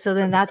 Okay, so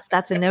then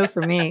that's a no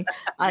for me.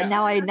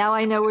 Now I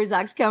know where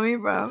Zach's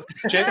coming from.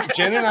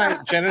 Jen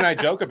and I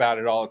joke about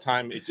it all the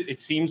time.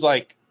 It seems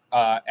like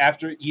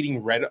after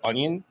eating red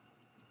onion,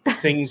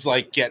 things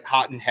like get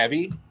hot and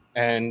heavy,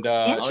 and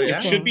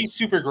it should be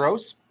super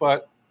gross,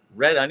 but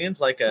Red onion's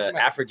like a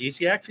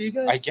aphrodisiac for you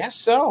guys? I guess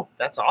so.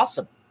 That's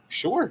awesome.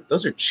 Sure.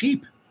 Those are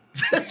cheap.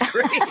 That's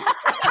great.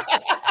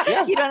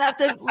 You don't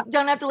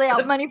have to lay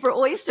out money for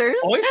oysters.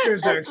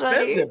 Oysters are That's funny.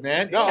 expensive,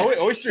 man. No,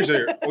 oysters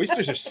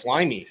are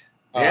slimy.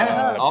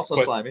 Yeah, also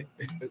but- slimy.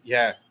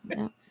 Yeah.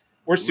 Yeah.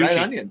 Or sushi. Red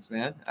onions,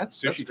 man.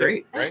 That's Sushi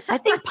great. too, right? I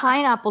think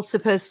pineapple's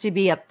supposed to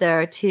be up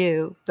there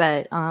too,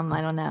 but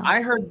I don't know.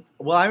 I heard.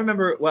 Well, I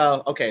remember.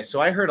 Well, okay. So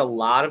I heard a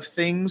lot of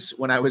things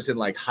when I was in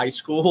like high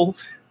school,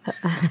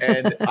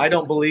 and I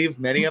don't believe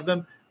many of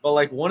them. But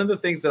like one of the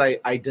things that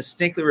I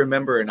distinctly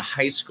remember in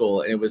high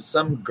school, and it was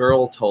some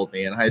girl told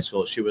me in high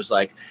school. She was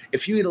like,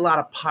 "If you eat a lot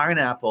of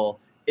pineapple,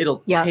 it'll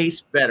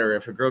taste better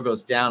if a girl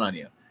goes down on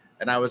you."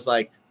 And I was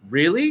like,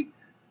 "Really?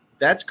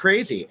 That's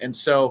crazy." And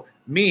so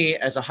me,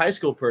 as a high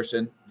school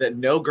person that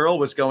no girl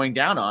was going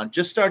down on,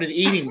 just started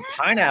eating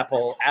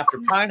pineapple after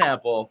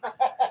pineapple.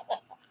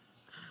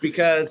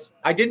 Because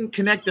I didn't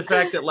connect the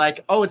fact that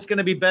like, oh, it's going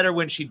to be better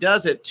when she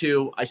does it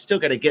to I still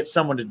got to get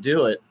someone to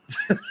do it.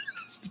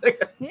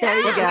 There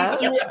you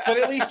go. But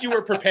at least you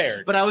were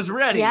prepared. But I was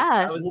ready.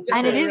 Yes, I was and it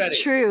definitely is ready.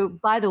 true.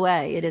 By the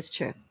way, it is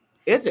true.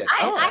 Is it?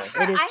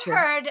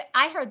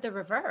 I heard the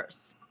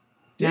reverse.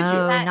 Did you?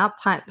 No, not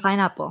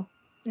pineapple.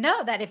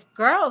 No, that if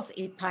girls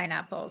eat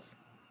pineapples.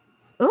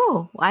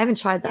 Oh, I haven't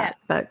tried that,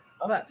 but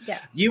yeah.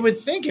 You would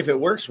think if it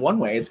works one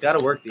way, it's got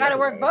to work the other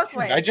way. both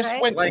ways. I just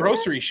went Like,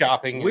 grocery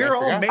shopping. and We're I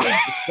all forgot. made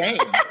the same.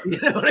 You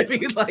know what I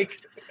mean? Like,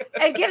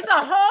 It gives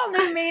a whole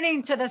new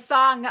meaning to the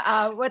song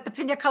with the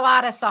Pina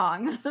Colada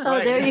song. oh,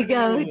 there you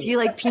go. Do you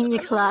like pina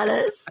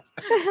coladas?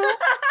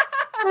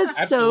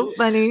 That's so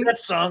funny. that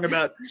song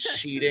about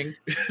cheating.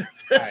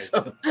 That's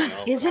so,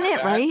 Isn't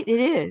it right? It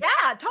is.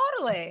 Yeah,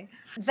 totally.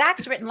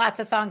 Zach's written lots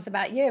of songs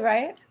about you,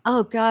 right?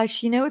 Oh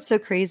gosh, what's so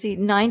crazy?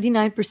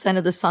 99%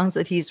 of the songs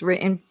that he's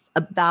written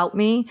about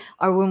me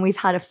are when we've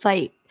had a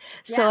fight.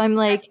 So Yeah, I'm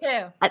like,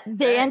 us too.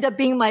 they end up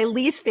being my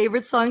least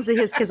favorite songs of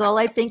his because all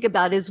I think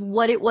about is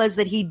what it was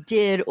that he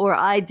did or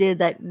I did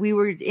that we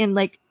were in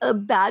like a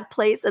bad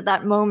place at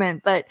that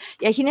moment. But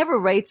yeah, he never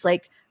writes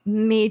like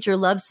major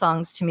love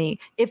songs to me.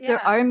 If there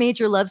are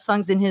major love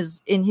songs in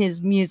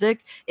his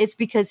music, it's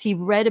because he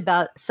read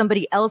about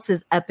somebody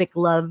else's epic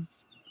love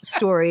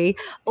story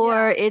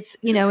or it's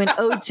an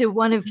ode to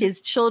one of his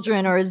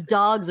children or his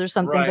dogs or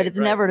something, but it's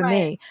never to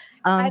me.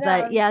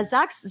 But yeah,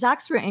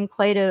 Zach's written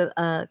quite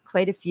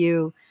a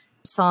few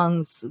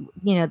songs,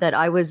 that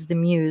I was the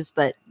muse,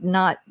 but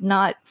not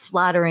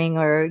flattering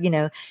or,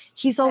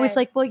 he's always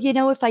like, well,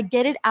 if I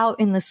get it out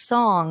in the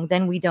song,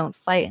 then we don't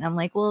fight. And I'm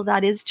like, well,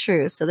 that is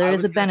true. So there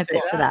is a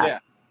benefit to that. Yeah.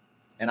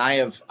 And I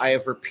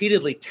have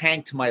repeatedly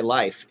tanked my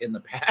life in the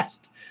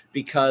past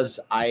because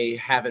I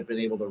haven't been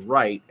able to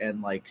write.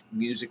 And like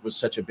music was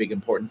such a big,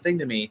 important thing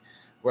to me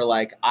where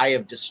like I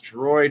have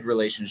destroyed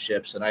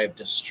relationships and I have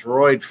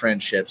destroyed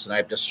friendships and I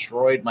have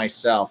destroyed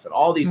myself and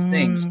all these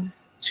things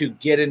to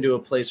get into a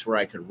place where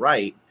I could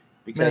write,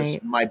 because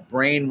my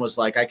brain was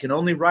like, I can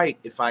only write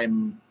if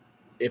I'm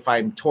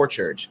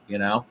tortured, you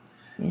know?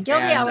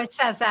 Gilby always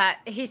says that.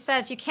 He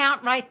says you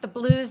can't write the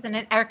blues in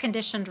an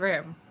air-conditioned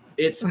room.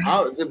 It's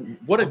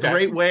what a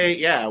great way.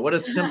 Yeah. What a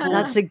simple.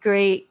 That's a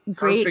great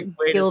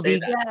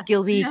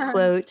Gilby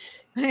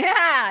quote.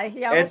 Yeah.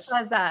 He always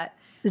says that.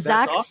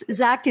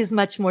 Zach is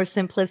much more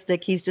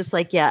simplistic. He's just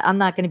like, yeah, I'm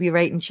not going to be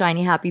writing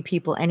shiny, happy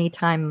people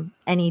anytime,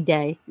 any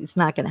day. It's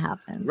not going to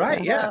happen. Right.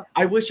 So. Yeah.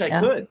 I wish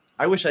I could.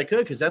 I wish I could,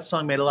 because that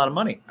song made a lot of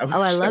money. I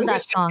love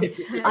that song.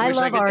 I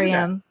love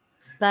REM.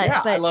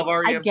 But I love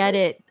REM. I get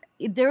it.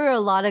 There are a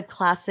lot of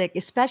classic,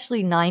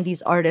 especially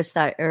 90s artists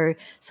that are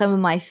some of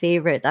my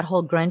favorite, that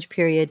whole grunge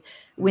period,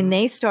 when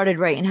they started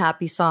writing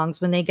happy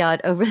songs, when they got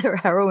over their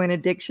heroin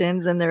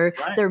addictions and their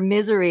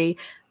misery.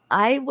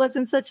 I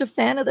wasn't such a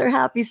fan of their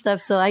happy stuff.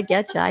 So I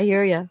get you. I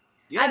hear you.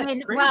 Yeah, I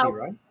mean, crazy,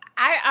 right?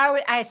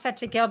 I said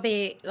to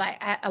Gilby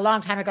like a long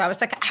time ago, I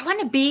was like, I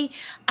want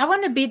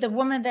to be the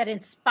woman that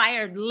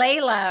inspired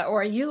Layla,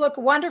 or You Look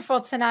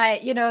Wonderful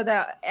Tonight. You know,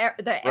 the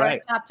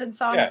Eric Clapton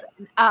songs.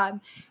 Yeah.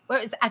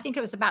 I think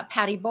it was about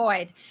Patty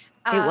Boyd.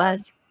 It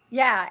was.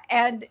 Yeah.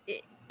 And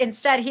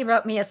instead he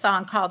wrote me a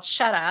song called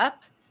Shut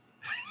Up.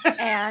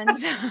 And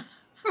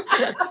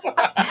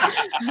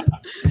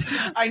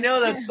I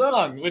know that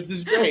song, which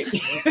is great.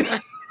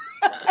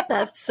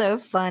 That's so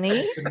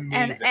funny.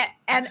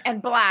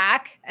 And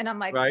Black. And I'm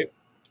like, right.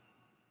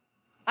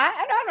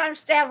 I don't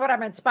understand what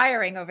I'm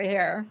inspiring over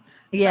here.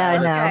 Yeah, I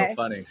know.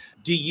 So funny.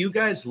 Do you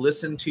guys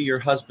listen to your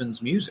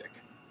husband's music?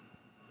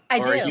 I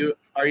do.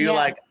 Are you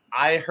like,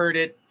 I heard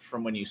it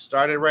from when you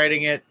started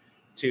writing it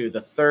to the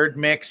 3rd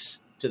mix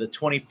to the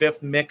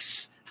 25th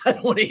mix. I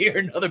don't want to hear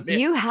another mix.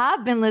 You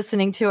have been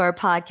listening to our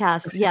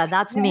podcast. Yeah,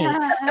 that's me.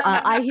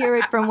 I hear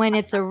it from when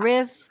it's a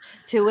riff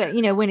to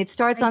when it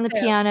starts on the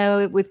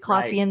piano with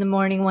coffee in the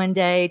morning one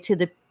day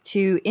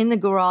to in the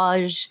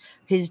garage,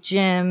 his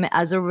gym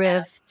as a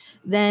riff.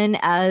 Then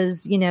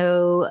as,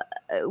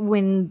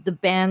 when the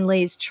band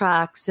lays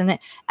tracks and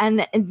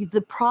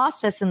the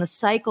process and the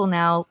cycle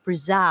now for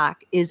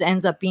Zach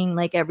ends up being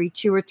like every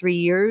 2 or 3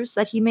 years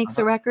that he makes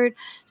a record.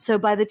 So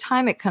by the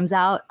time it comes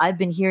out, I've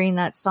been hearing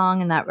that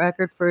song and that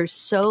record for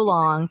so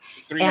long.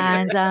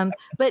 And,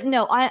 but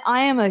no, I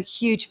am a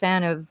huge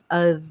fan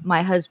of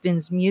my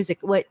husband's music.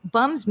 What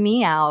bums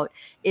me out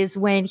is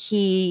when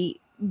he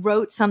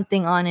wrote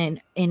something on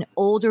an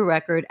older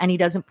record and he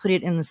doesn't put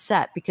it in the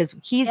set, because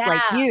he's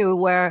like you,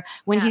 where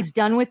when he's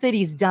done with it,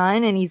 he's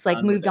done, and he's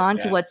like moved on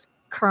to what's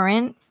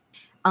current.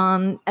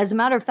 As a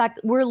matter of fact,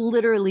 we're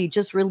literally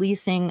just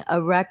releasing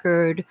a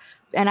record,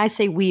 and I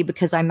say we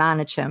because I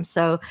manage him.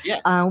 So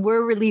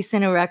we're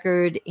releasing a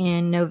record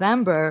in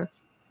November.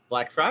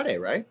 Black Friday,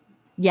 right?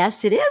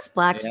 Yes, it is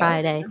Black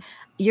Friday.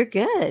 You're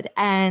good.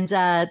 And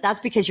that's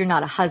because you're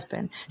not a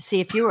husband. See,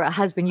 if you were a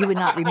husband, you would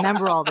not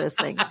remember all those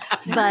things.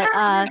 But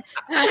I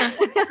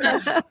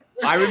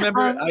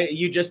remember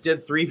you just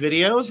did 3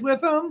 videos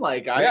with him.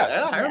 Like,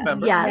 I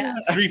remember. Yes.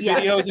 3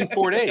 videos in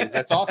 4 days.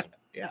 That's awesome.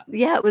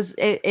 Yeah, it was.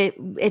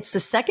 It's the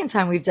second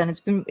time we've done.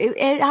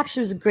 It actually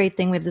was a great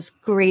thing. We have this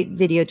great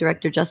video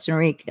director, Justin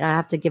Reek. I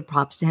have to give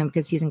props to him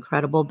because he's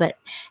incredible. But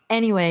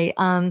anyway,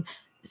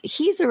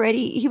 he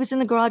was in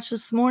the garage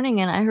this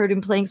morning and I heard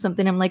him playing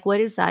something. I'm like, what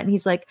is that? And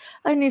he's like,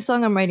 a new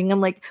song I'm writing. I'm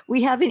like,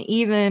 we haven't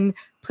even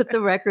put the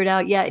record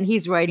out yet. And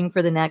he's writing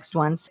for the next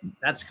ones.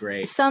 That's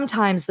great.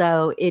 Sometimes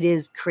though, it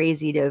is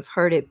crazy to have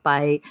heard it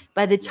by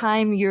the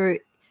time you're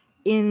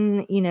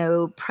in,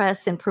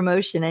 press and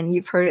promotion and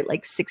you've heard it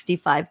like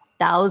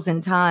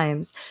 65,000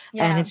 times.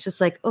 Yeah. And it's just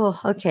like, oh,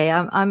 okay.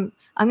 I'm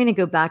going to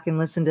go back and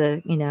listen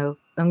to,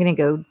 I'm going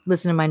to go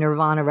listen to my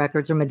Nirvana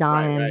records or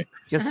Madonna and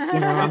just,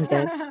 I'm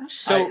good.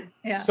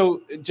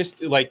 So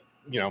just like,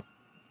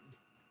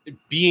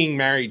 being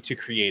married to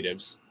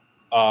creatives,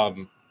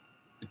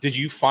 did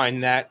you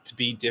find that to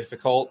be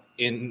difficult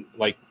in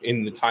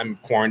the time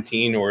of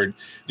quarantine, or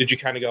did you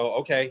kind of go,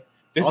 okay,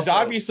 this is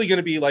obviously going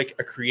to be like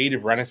a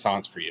creative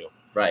renaissance for you.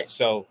 Right.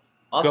 So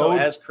also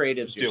as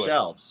creatives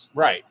yourselves.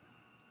 Right.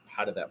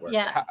 How did that work?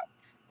 Yeah.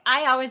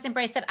 I always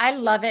embrace it. I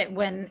love it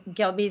when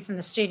Gilby's in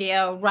the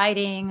studio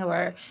writing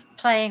or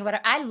playing,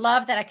 whatever. I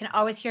love that I can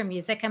always hear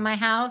music in my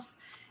house.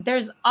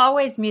 There's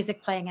always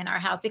music playing in our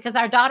house because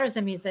our daughter's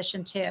a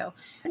musician too.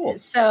 Cool.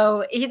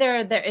 So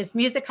either there is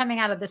music coming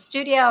out of the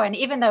studio, and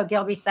even though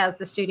Gilby says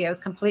the studio is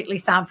completely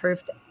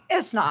soundproofed,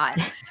 it's not.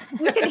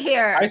 We can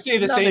hear. I say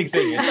the same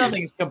thing.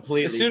 Nothing's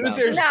completely. As soon as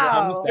there's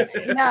drums, that's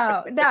it.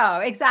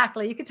 No,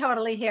 exactly. You can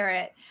totally hear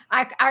it.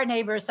 Our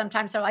neighbors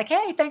sometimes are like,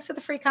 "Hey, thanks for the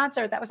free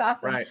concert. That was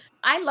awesome." Right.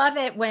 I love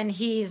it when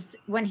he's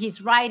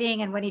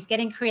writing and when he's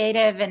getting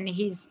creative, and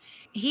he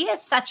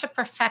is such a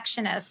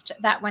perfectionist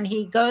that when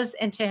he goes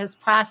into his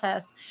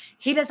process,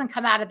 he doesn't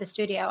come out of the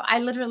studio. I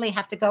literally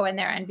have to go in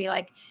there and be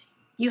like,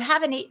 you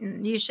haven't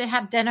eaten, you should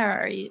have dinner,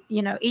 or,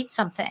 eat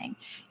something,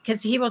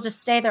 because he will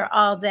just stay there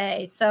all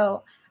day.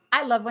 So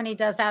I love when he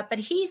does that, but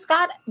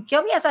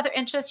Gilby has other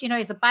interests.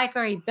 He's a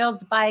biker, he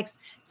builds bikes.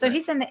 So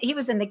he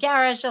was in the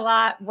garage a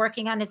lot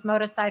working on his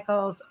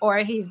motorcycles, or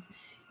he's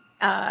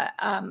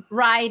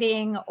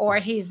writing or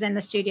he's in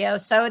the studio.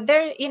 So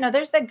there,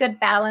 there's a good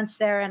balance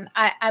there. And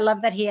I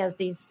love that he has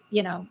these,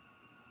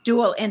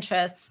 dual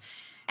interests.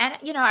 And,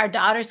 our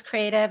daughter's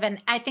creative.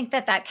 And I think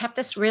that kept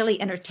us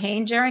really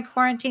entertained during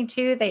quarantine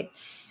too.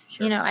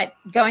 Sure. I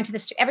go into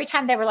the every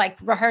time they were like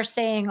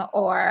rehearsing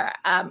or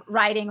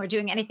writing or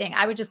doing anything,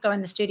 I would just go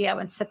in the studio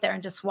and sit there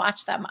and just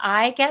watch them.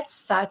 I get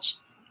such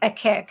a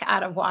kick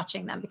out of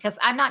watching them because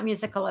I'm not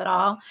musical at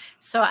all.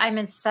 So I'm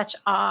in such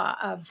awe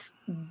of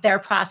their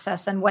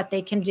process and what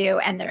they can do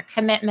and their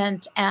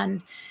commitment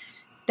and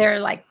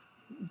their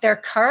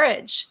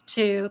courage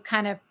to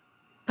kind of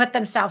put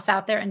themselves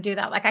out there and do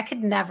that. Like I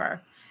could never.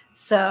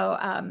 So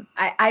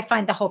I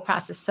find the whole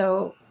process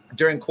so.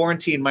 During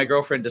quarantine, my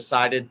girlfriend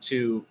decided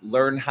to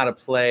learn how to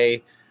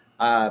play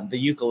the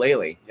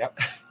ukulele. Yep.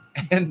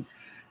 and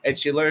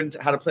she learned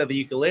how to play the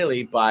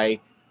ukulele by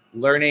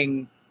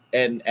learning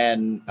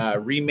and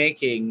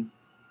remaking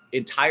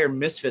entire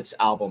Misfits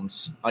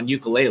albums on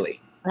ukulele.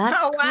 That's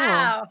cool.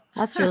 Wow.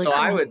 That's really so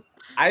cool.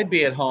 I'd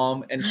be at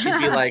home and she'd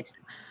be like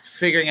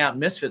figuring out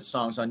Misfits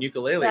songs on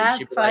ukulele. That's and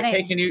she'd be funny.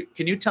 like, hey,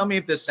 can you tell me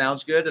if this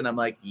sounds good? And I'm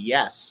like,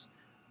 yes,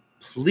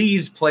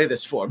 please play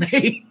this for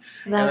me.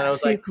 That's and I was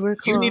super like,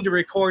 cool. you need to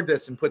record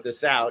this and put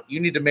this out. You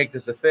need to make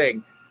this a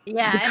thing.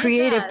 Yeah. The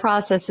creative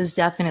process is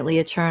definitely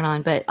a turn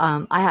on, but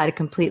I had a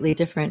completely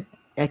different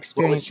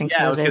experience in COVID.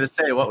 I was going to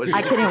say, what was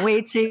I couldn't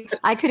wait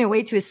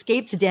to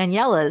escape to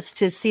Daniela's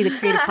to see the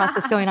creative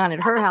process going on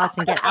at her house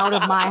and get out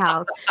of my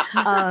house.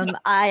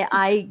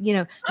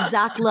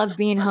 Zach loved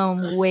being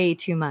home way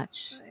too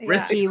much.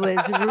 Yeah. He was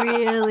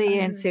really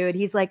into it.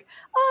 He's like,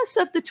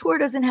 so if the tour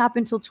doesn't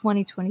happen till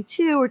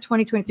 2022 or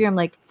 2023, I'm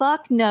like,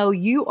 fuck no,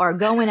 you are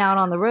going out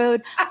on the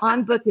road.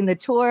 I'm booking the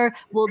tour.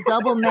 We'll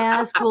double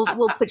mask.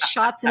 We'll put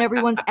shots in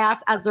everyone's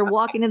ass as they're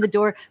walking in the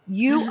door.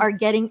 You are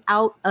getting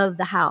out of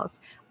the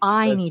house.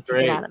 I need to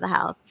get out of the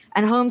house.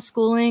 And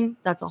homeschooling,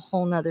 that's a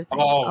whole nother thing.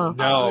 Oh,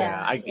 no.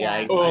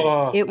 Yeah.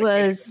 It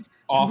was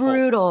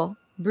awful.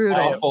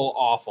 Brutal.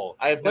 Awful.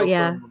 I have no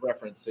firm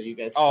reference, so you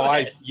guys.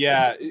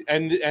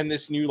 And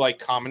this new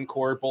Common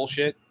Core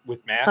bullshit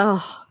with math.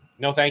 Oh.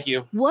 No, thank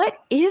you.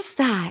 What is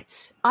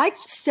that? I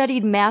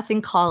studied math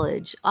in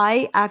college.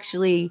 I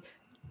actually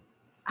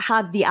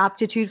had the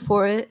aptitude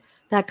for it.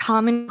 That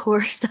Common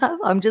Core stuff.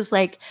 I'm just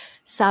like,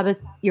 Sabbath,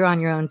 you're on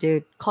your own,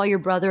 dude. Call your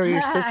brother or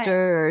your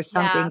sister or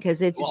something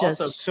because it's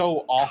just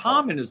so awful.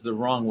 Common is the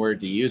wrong word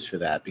to use for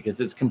that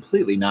because it's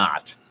completely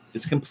not.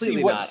 It's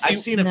completely not. I've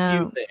seen a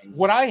few things.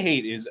 What I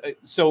hate is,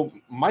 so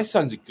my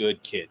son's a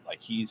good kid.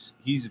 Like he's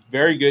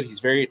very good. He's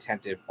very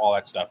attentive, all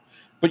that stuff.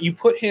 But you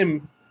put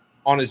him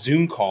on a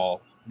Zoom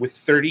call with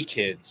 30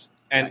 kids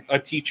and a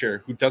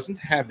teacher who doesn't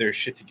have their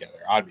shit together,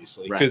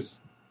 obviously,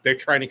 because they're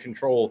trying to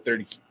control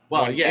 30 kids.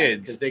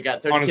 Because they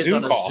got 30 on a kids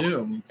Zoom on call. a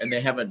Zoom and they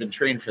haven't been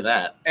trained for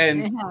that.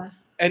 And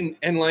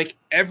like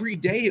every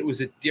day it was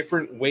a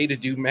different way to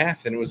do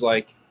math. And it was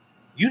like,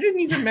 you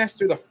didn't even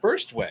master the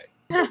first way.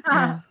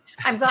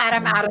 I'm glad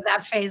I'm out of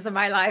that phase of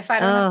my life. I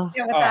don't have to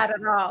deal with that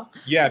at all.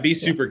 Yeah, be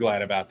super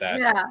glad about that.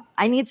 Yeah.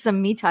 I need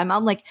some me time.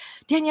 I'm like,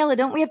 Daniela,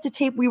 don't we have to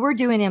tape? We were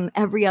doing him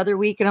every other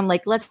week. And I'm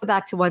like, let's go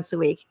back to once a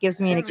week.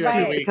 Gives me an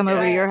excuse to come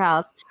over to your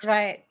house.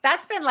 Right.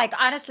 That's been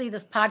honestly,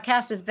 this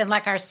podcast has been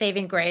like our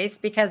saving grace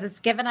because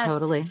it's given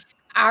us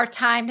our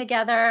time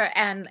together.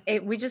 And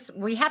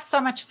we have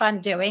so much fun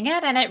doing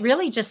it. And it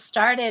really just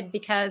started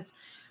because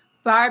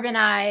Barb and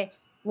I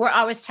we're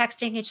always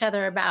texting each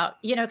other about,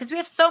 because we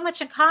have so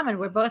much in common.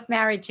 We're both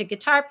married to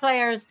guitar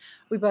players.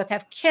 We both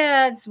have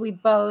kids. We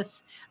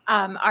both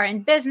are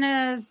in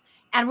business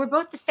and we're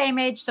both the same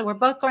age. So we're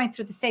both going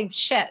through the same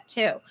shit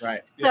too.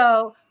 Right.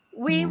 So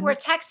we were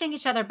texting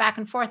each other back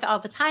and forth all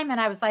the time.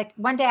 And I was like,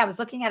 one day I was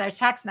looking at our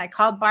text and I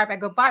called Barb. I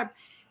go, Barb,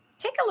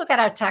 take a look at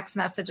our text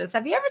messages.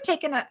 Have you ever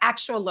taken an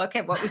actual look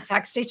at what we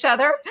text each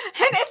other?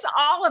 And it's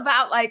all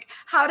about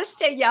how to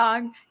stay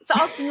young. It's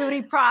all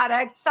beauty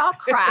products. It's all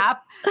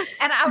crap.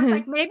 And I was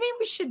like, maybe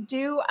we should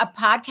do a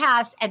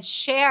podcast and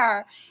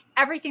share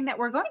everything that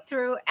we're going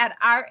through at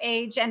our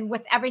age and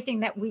with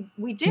everything that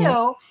we do.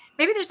 Yeah.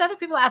 Maybe there's other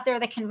people out there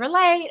that can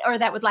relate or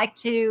that would like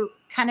to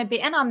kind of be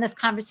in on this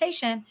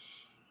conversation.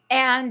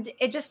 And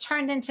it just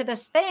turned into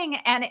this thing.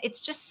 And it's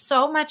just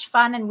so much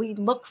fun. And we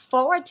look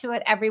forward to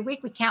it every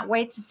week. We can't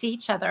wait to see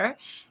each other.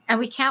 And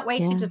we can't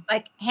wait to just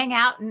hang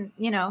out and,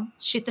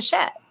 shoot the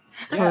shit.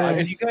 Yeah.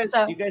 Do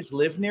you guys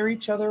live near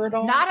each other at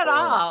all? Not at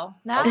all.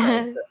 No.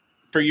 Okay.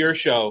 For your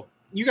show,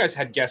 you guys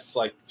had guests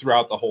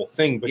throughout the whole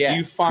thing. But do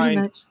you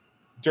find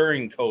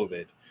during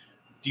COVID,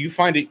 do you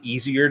find it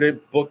easier to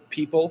book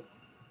people?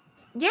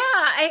 Yeah,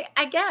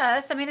 I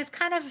guess. I mean, it's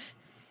kind of...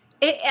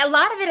 a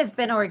lot of it has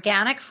been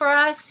organic for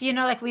us.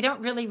 We don't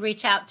really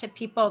reach out to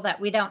people that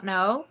we don't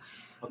know.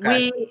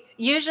 Okay. We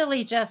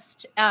usually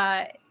just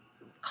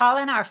call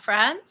in our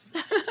friends.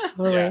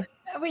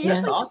 We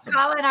usually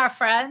call in our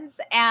friends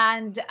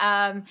and,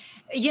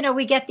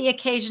 we get the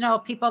occasional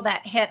people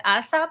that hit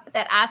us up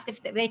that ask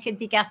if they could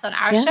be guests on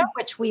our show,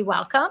 which we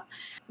welcome.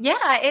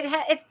 Yeah,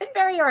 it's been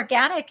very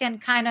organic and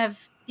kind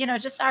of,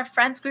 just our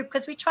friends group,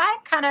 because we try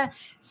and kind of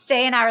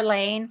stay in our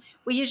lane.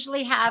 We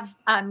usually have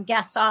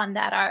guests on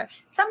that are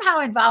somehow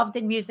involved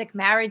in music,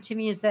 married to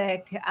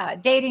music,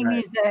 dating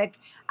music,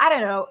 I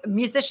don't know,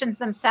 musicians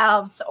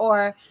themselves,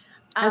 or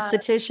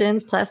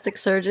estheticians, plastic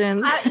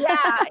surgeons.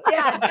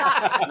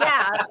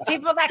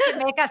 People that can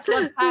make us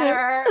look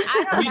better.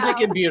 I don't Music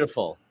know. and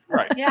beautiful.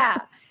 Right. Yeah.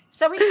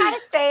 So we try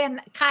to stay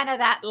in kind of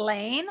that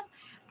lane.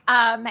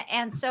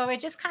 And so it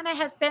just kind of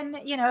has been,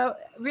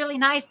 really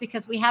nice,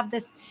 because we have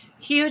this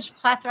huge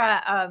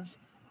plethora of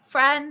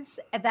friends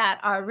that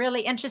are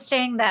really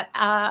interesting, that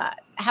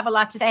have a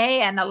lot to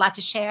say and a lot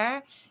to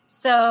share.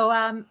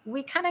 So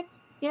we kind of,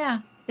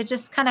 it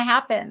just kind of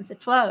happens. It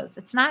flows.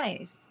 It's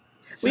nice.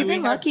 So we've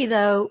been lucky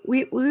though.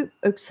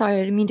 Sorry, I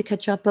didn't mean to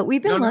cut you off, but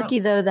we've been lucky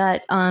though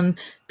that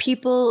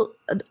people,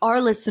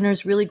 our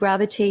listeners, really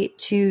gravitate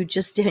to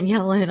just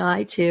Daniela and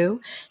I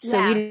too.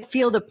 So we didn't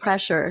feel the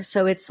pressure.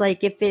 So it's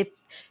like if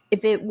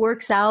it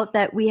works out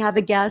that we have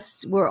a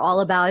guest, we're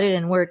all about it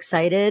and we're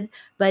excited.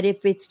 But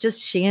if it's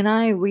just she and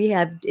I,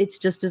 it's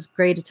just as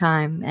great a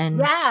time. And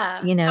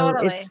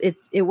totally.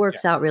 it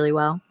works out really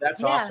well.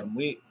 That's awesome.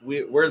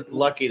 We're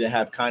lucky to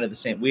have kind of the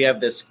same. We have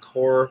this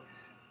core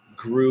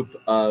group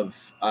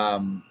of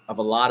a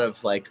lot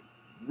of like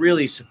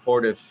really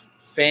supportive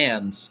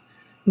fans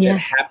that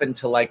happen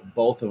to like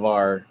both of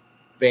our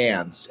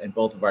bands and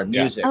both of our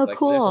music. Oh, like,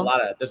 cool.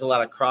 There's a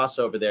lot of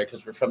crossover there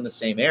because we're from the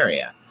same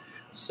area.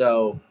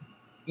 So,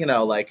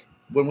 like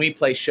when we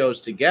play shows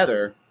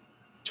together,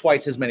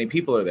 twice as many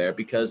people are there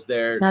because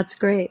that's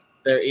great.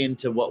 They're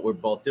into what we're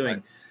both doing.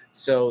 Right.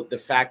 So the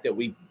fact that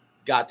we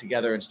got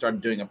together and started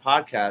doing a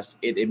podcast,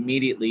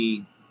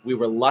 we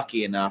were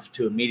lucky enough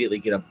to immediately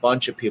get a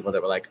bunch of people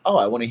that were like, "Oh,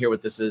 I want to hear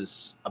what this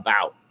is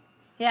about."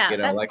 Yeah,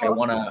 that's like cool.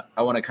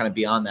 I want to kind of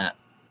be on that.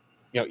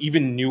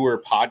 Even newer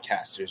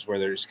podcasters where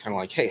they're just kind of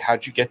like, "Hey,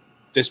 how'd you get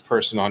this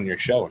person on your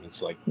show?" And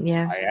it's like,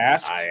 I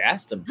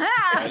asked them.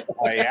 I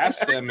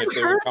asked them if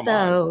they would come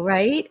on.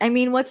 Right? I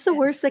mean, what's the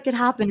worst that could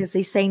happen is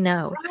they say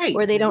no,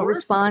 or they don't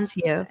respond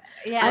to you.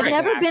 Yeah, I've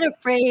never been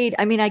afraid.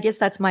 I mean, I guess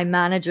that's my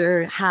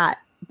manager hat.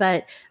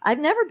 But I've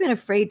never been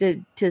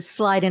afraid to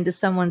slide into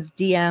someone's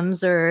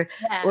DMs or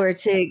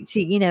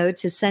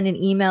to send an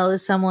email to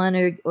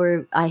someone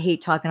or I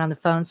hate talking on the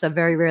phone. So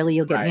very rarely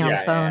you'll get me on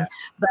the phone.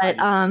 But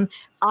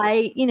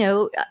I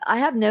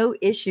have no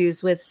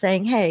issues with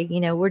saying, hey,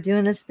 we're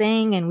doing this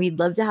thing and we'd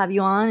love to have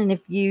you on. And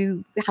if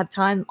you have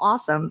time,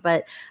 awesome.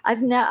 But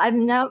I'm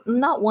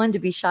not one to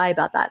be shy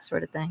about that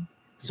sort of thing.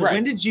 So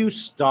when did you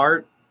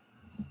start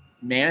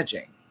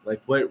managing? Like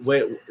what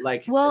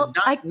like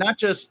not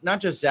just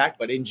Zach,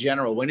 but in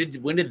general, when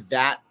did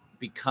that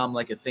become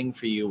like a thing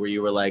for you where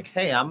you were like,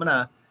 hey,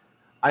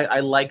 I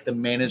like the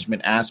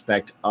management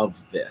aspect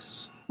of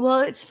this? Well,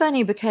 it's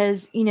funny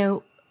because,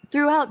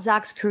 throughout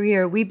Zach's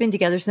career, we've been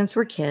together since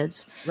we're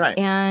kids. Right.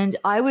 And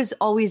I was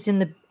always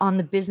on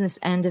the business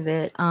end of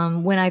it.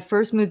 When I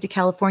first moved to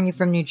California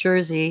from New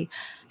Jersey,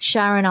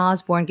 Sharon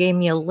Osbourne gave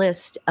me a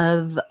list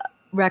of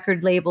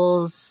record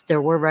labels. There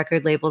were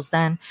record labels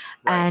then,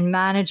 and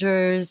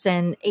managers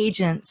and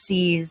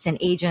agencies and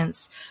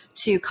agents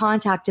to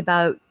contact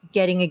about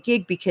getting a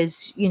gig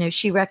because,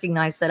 she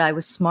recognized that I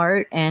was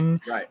smart.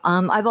 And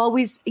I've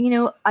always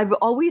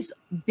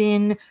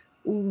been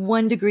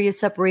 1 degree of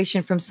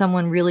separation from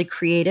someone really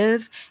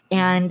creative,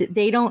 and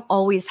they don't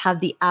always have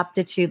the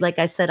aptitude. Like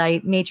I said, I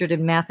majored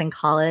in math in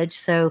college.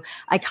 So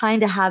I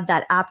kind of have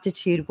that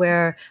aptitude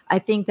where I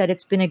think that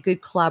it's been a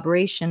good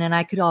collaboration and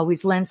I could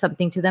always lend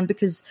something to them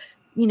because,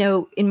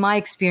 in my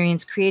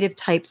experience, creative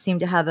types seem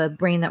to have a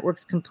brain that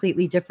works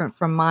completely different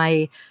from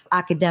my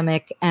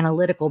academic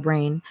analytical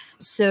brain.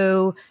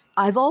 So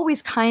I've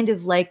always kind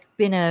of like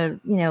been a,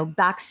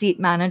 backseat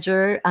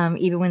manager,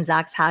 even when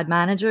Zach's had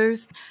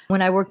managers.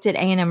 When I worked at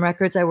A&M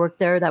Records, I worked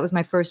there. That was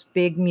my first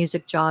big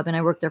music job. And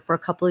I worked there for a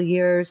couple of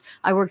years.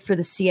 I worked for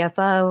the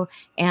CFO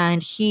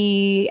and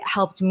he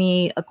helped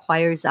me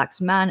acquire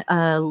Zach's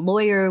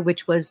lawyer,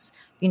 which was,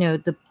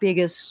 the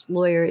biggest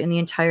lawyer in the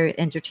entire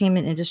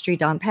entertainment industry,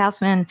 Don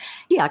Passman.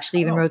 He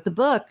actually even wrote the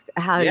book.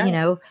 I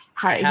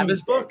have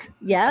his book.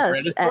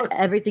 Yes. His book.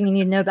 Everything you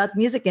need to know about the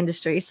music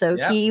industry. So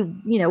he,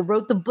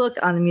 wrote the book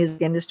on the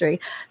music industry.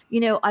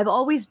 I've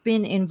always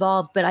been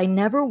involved, but I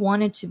never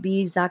wanted to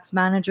be Zach's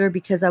manager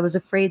because I was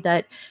afraid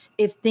that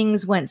if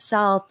things went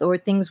south or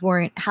things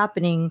weren't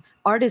happening,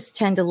 artists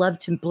tend to love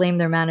to blame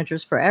their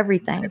managers for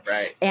everything.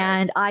 Right.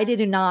 And I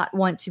did not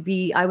want to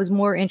be, I was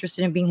more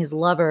interested in being his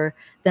lover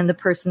than the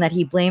person that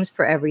he blames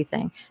for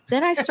everything.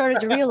 Then I started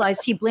to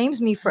realize he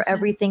blames me for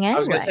everything anyway. I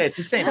was going to say, it's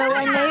the same. So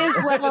I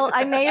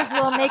may as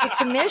well make a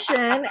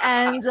commission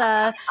and,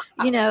 I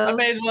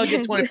may as well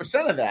get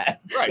 20% of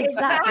that. Right.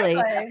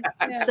 Exactly.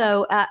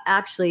 So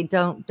actually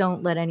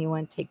don't let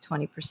anyone take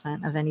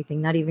 20% of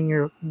anything, not even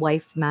your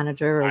wife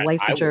manager or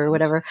wife-ager or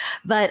whatever.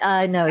 But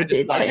no,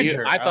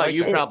 I thought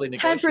you probably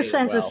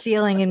 10% is a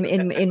ceiling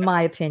in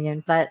my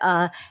opinion. But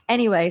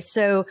anyway,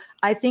 so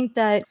I think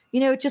that,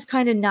 it just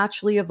kind of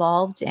naturally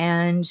evolved.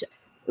 And,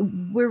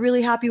 we're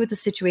really happy with the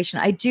situation.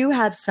 I do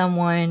have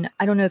someone,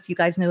 I don't know if you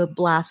guys know of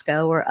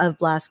Blasco or of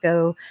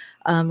Blasco,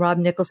 Rob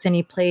Nicholson.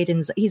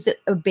 He's a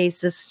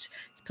bassist.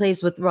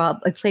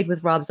 He played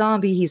with Rob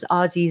Zombie. He's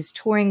Ozzy's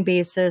touring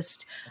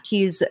bassist.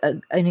 He's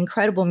an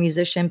incredible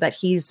musician, but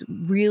he's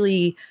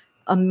really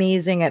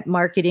amazing at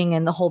marketing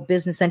and the whole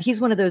business. And he's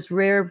one of those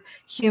rare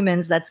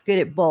humans that's good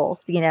at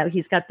both. You know,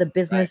 he's got the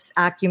business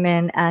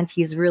acumen and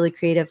he's really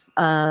creative,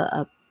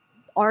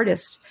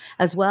 artist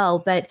as well,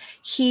 but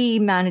he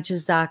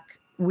manages Zach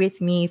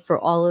with me for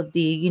all of the,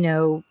 you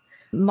know,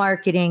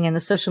 marketing and the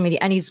social media.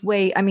 And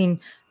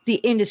the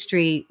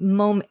industry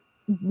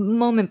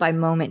moment by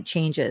moment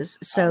changes.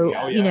 So,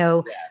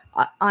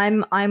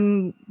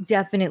 I'm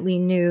definitely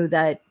knew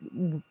that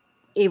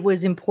it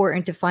was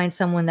important to find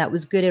someone that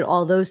was good at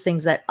all those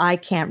things that I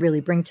can't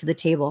really bring to the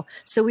table.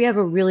 So we have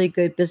a really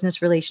good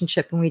business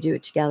relationship and we do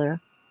it together.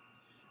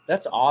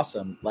 That's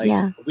awesome. We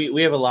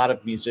have a lot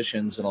of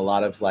musicians and a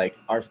lot of like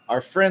our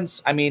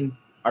friends. I mean,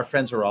 our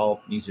friends are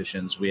all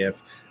musicians. We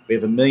have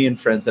a million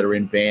friends that are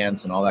in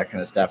bands and all that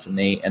kind of stuff. And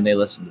they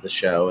listen to the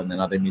show, and then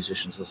other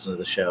musicians listen to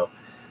the show.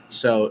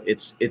 So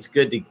it's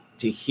good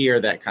to hear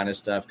that kind of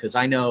stuff. Cause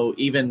I know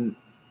even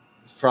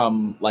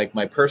from like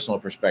my personal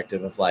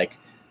perspective of like,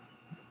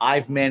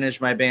 I've managed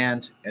my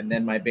band and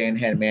then my band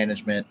had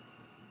management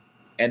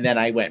and then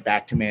I went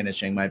back to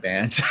managing my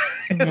band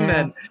and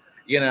then,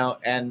 you know,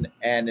 and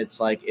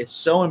it's like, it's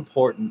so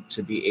important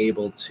to be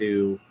able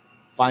to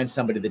find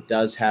somebody that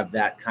does have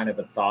that kind of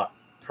a thought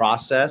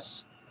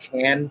process,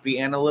 can be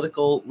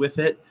analytical with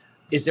it.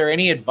 Is there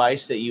any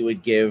advice that you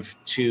would give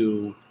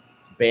to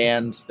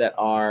bands that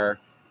are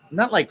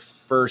not like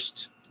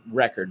first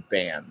record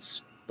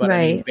bands, but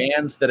I mean,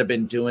 bands that have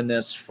been doing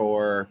this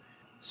for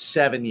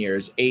 7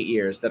 years, 8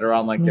 years, that are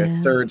on like their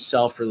third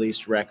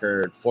self-released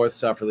record, fourth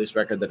self-released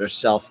record, that are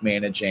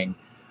self-managing,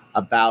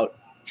 about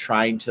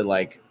trying to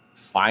like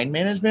find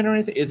management or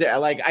anything? Is it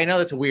like, I know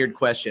that's a weird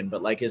question,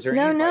 but like, is there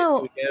any advice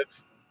you would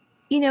give?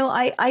 You know,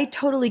 I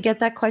totally get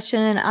that question.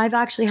 And I've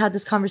actually had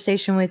this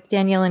conversation with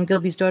Danielle and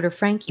Gilby's daughter,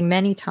 Frankie,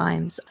 many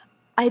times.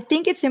 I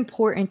think it's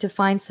important to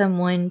find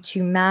someone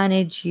to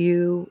manage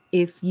you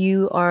if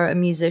you are a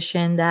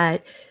musician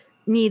that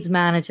needs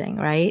managing,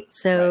 right?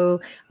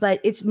 So, but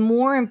it's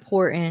more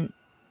important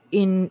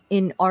in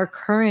our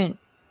current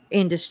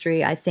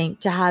industry, I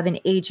think, to have an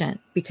agent,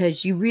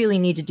 because you really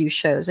need to do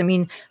shows. I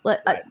mean,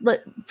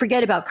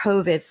 forget about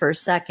COVID for a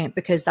second,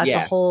 because that's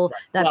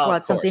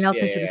brought something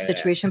else into the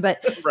situation.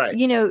 But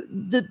you know,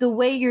 the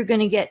way you're going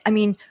to get, I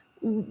mean,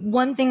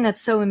 one thing that's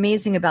so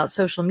amazing about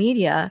social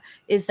media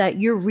is that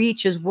your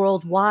reach is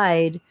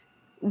worldwide.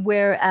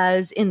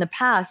 Whereas in the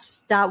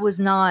past, that was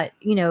not,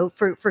 you know,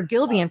 for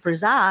Gilby and for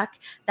Zach,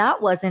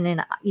 that wasn't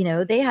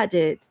they had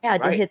to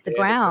hit the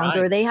ground,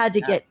 or they had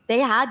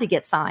to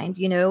get signed,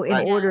 you know,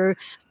 in order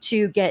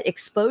to get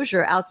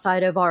exposure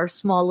outside of our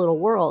small little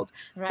world.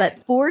 Right.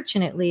 But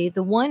fortunately,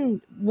 the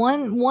one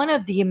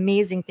of the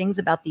amazing things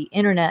about the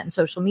internet and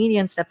social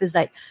media and stuff is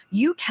that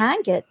you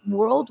can get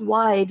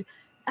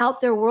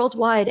out there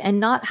worldwide and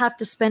not have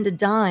to spend a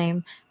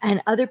dime,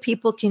 and other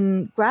people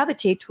can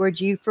gravitate towards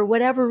you for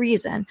whatever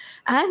reason.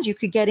 And you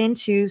could get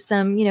into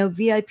some, you know,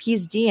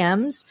 VIP's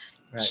DMs,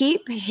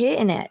 keep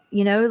hitting it,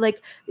 you know,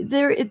 like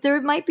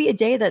there might be a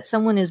day that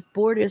someone is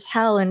bored as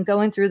hell and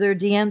going through their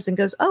DMs and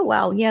goes, oh,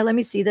 wow, yeah, let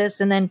me see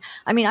this. And then,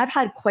 I mean, I've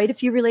had quite a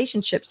few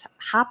relationships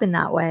happen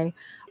that way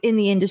in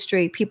the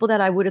industry, people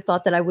that I would have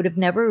thought that I would have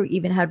never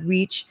even had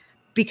reach,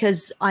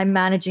 because I'm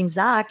managing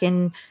Zach,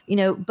 and, you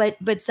know,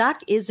 but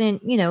Zach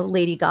isn't, you know,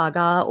 Lady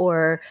Gaga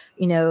or,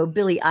 you know,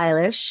 Billie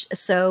Eilish.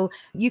 So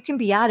you can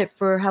be at it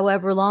for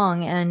however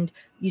long and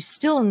you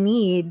still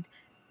need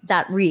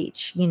that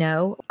reach, you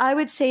know. I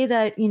would say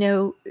that, you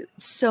know,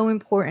 it's so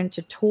important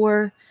to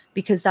tour,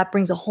 because that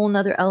brings a whole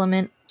nother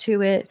element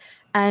to it.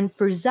 And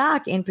for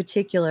Zach in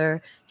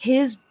particular,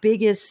 his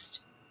biggest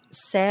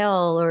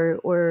sale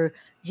or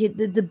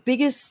the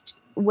biggest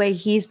way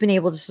he's been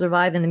able to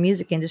survive in the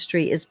music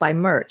industry is by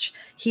merch.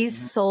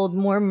 He's sold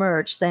more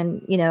merch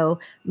than, you know,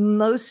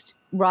 most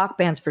rock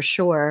bands for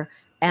sure.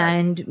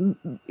 And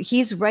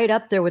he's right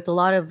up there with a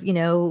lot of, you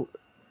know,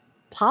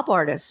 pop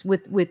artists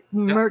with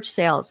merch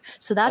sales.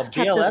 So that's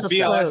kept us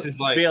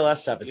afloat. BLS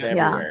stuff is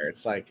everywhere.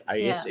 It's like,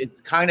 it's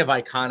kind of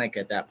iconic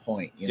at that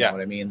point. You know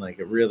what I mean? Like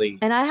it really.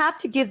 And I have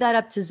to give that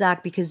up to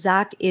Zach, because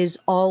Zach is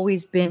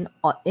always been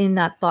in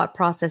that thought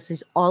process.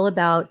 He's all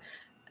about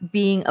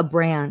being a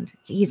brand.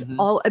 He's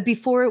all,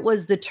 before it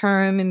was the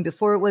term and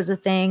before it was a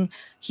thing,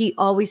 he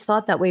always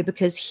thought that way,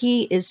 because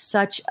he is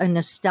such a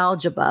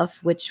nostalgia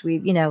buff, which we,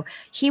 you know,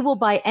 he will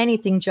buy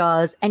anything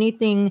Jaws,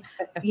 anything,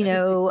 you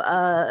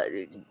know,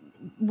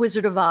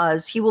 Wizard of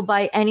Oz. He will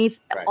buy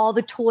all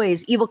the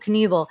toys, Evel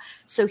Knievel.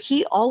 So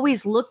he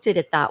always looked at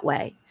it that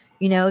way.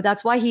 You know,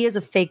 that's why he is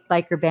a fake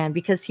biker band,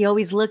 because he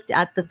always looked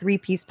at the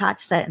 3-piece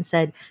patch set and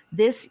said,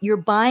 this, you're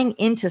buying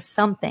into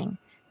something.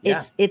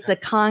 It's a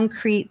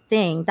concrete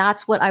thing.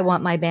 That's what I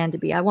want my band to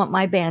be. I want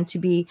my band to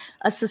be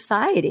a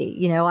society.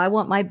 You know, I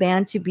want my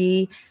band to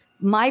be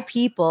my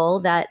people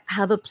that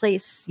have a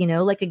place,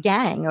 like a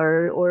gang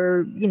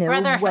or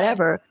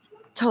whatever.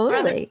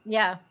 Totally.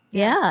 Yeah.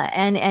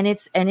 And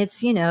it's,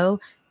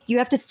 you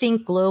have to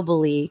think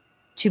globally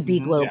to be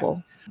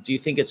global. Yeah. Do you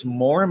think it's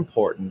more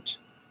important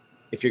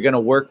if you're going to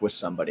work with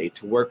somebody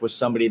to work with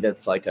somebody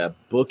that's like a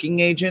booking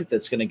agent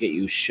that's going to get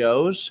you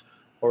shows,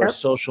 or a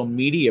social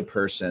media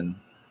person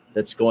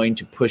that's going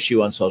to push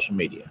you on social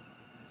media?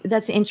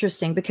 That's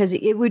interesting because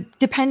it would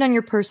depend on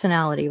your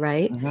personality,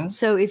 right? Mm-hmm.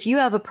 So if you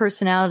have a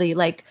personality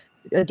like,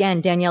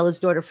 again, Daniela's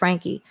daughter,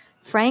 Frankie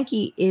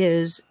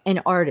is an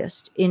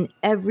artist in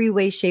every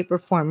way, shape, or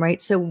form,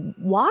 right? So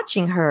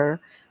watching her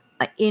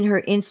in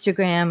her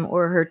Instagram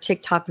or her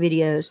TikTok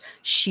videos,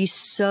 she's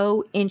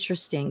so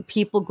interesting.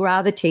 People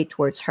gravitate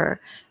towards her,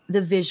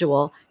 the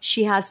visual.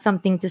 She has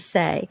something to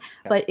say.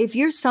 Yeah. But if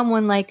you're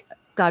someone like,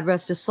 God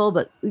rest his soul,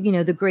 but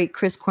the great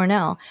Chris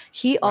Cornell,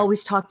 he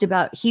always talked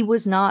about he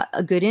was not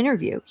a good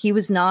interview. He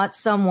was not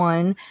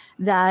someone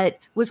that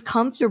was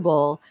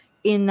comfortable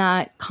in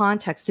that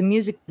context. The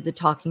music did the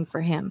talking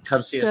for him.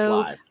 Come see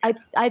us live.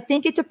 I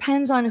think it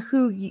depends on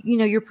who,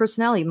 your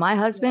personality. My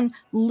husband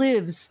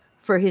lives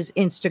for his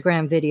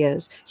Instagram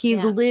videos. He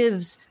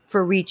lives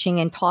for reaching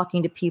and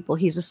talking to people.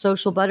 He's a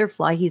social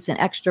butterfly. He's an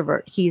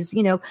extrovert. He's,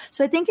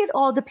 so I think it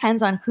all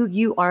depends on who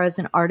you are as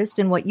an artist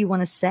and what you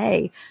want to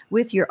say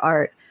with your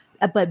art.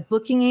 But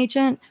booking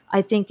agent,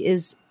 I think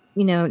is,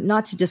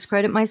 not to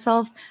discredit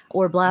myself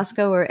or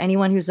Blasco or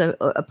anyone who's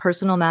a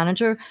personal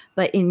manager,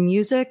 but in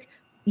music,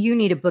 you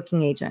need a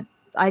booking agent.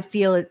 I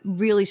feel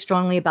really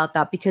strongly about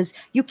that because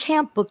you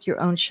can't book your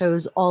own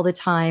shows all the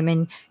time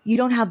and you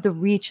don't have the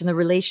reach and the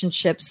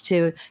relationships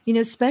to,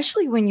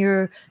 especially when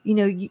you're,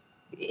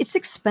 it's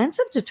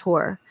expensive to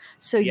tour.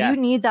 So you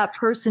need that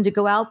person to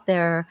go out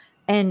there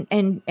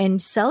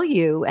and sell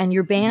you and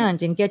your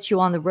band and get you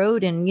on the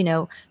road.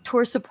 And,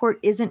 tour support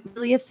isn't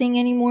really a thing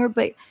anymore,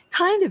 but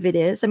kind of it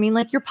is. I mean,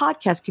 like your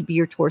podcast could be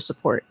your tour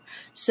support.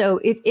 So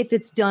if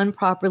it's done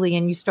properly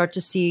and you start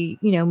to see,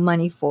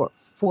 money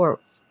for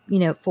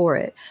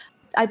it.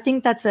 I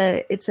think it's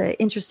an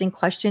interesting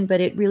question,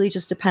 but it really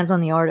just depends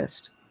on the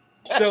artist.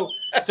 So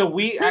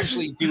we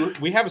actually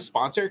we have a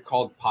sponsor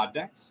called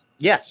Poddex.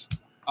 Yes.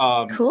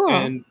 Cool.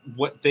 And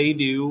what they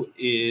do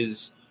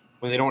is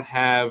when they don't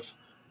have,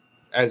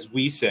 as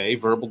we say,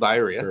 verbal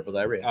diarrhea,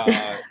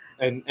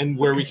 and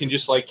where we can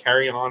just like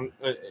carry on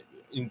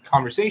in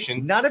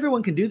conversation. Not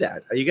everyone can do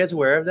that. Are you guys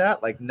aware of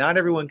that? Like, not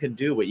everyone can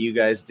do what you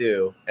guys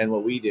do and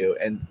what we do,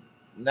 and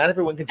not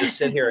everyone can just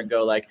sit here and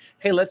go like,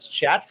 "Hey, let's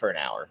chat for an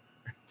hour."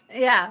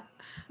 Yeah.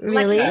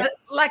 Really?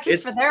 Lucky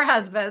for their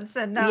husbands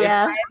and no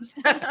wives.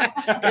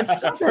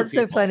 That's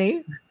so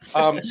funny.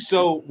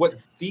 So what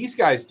these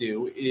guys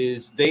do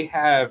is they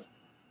have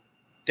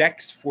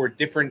decks for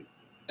different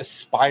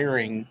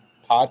aspiring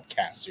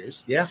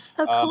podcasters. Yeah.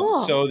 Oh, cool.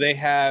 So they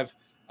have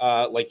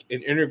like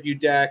an interview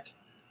deck,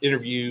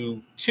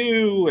 interview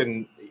 2,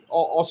 and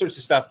all sorts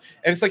of stuff.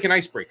 And it's like an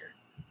icebreaker.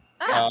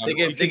 They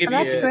give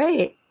that's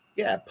great.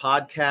 Yeah,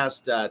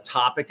 podcast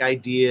topic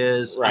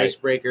ideas,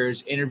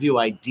 icebreakers, interview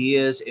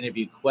ideas,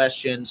 interview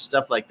questions,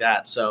 stuff like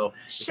that. So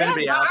if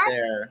anybody out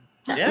there,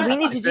 we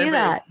need to do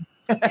that.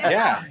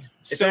 Yeah.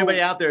 If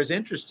anybody out there is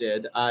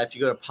interested, if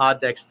you go to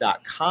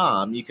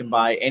poddex.com, you can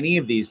buy any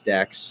of these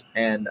decks.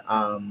 And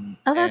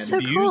that's so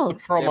cool. Use the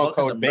promo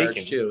code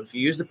BACON too. If you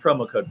use the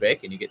promo code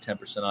BACON, you get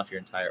 10% off your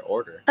entire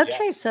order.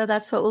 Okay, so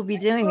that's what we'll be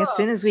doing as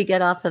soon as we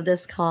get off of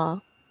this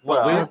call.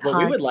 What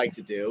we would like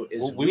to do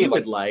is we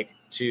would like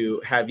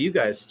to have you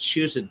guys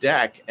choose a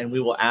deck, and we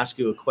will ask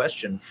you a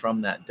question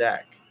from that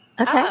deck.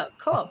 Okay. Oh,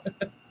 cool.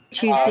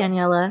 Choose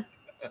Daniela.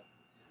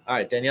 All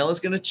right, Daniela's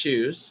going to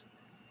choose.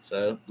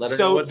 So let her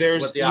know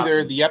there's what the either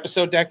options. The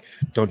episode deck.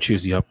 Don't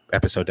choose the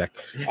episode deck.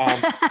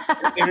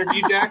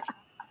 Interview deck.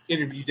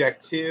 Interview deck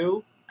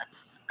 2.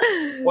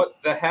 What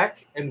the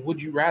heck? And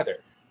would you rather?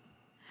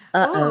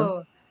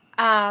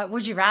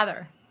 Would you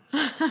rather?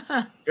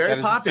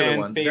 Very popular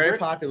one. Favorite. Very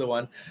popular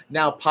one.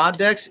 Now,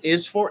 Poddex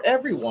is for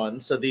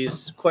everyone, so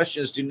these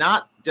questions do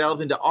not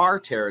delve into our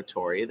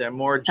territory. They're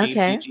more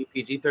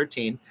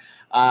PG-13,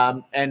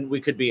 and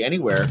we could be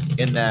anywhere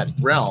in that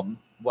realm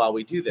while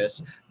we do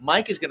this.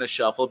 Mike is going to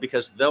shuffle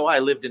because though I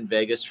lived in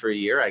Vegas for a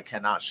year, I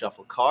cannot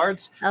shuffle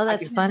cards. Oh,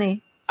 that's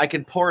funny. I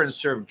can pour and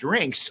serve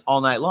drinks all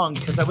night long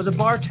because I was a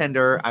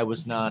bartender. I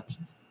was not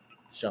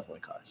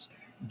shuffling cards.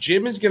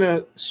 Jim is going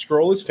to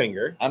scroll his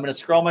finger. I'm going to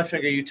scroll my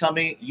finger. You tell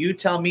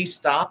me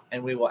stop,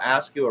 and we will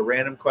ask you a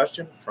random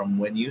question from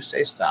when you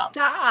say stop.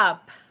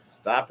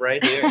 Stop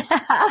right here.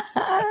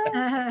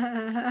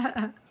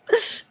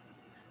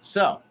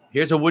 So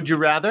here's a would you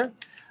rather.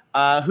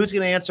 Who's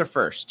going to answer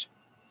first?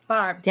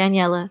 Barb.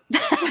 Daniela.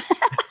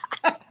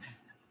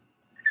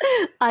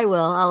 I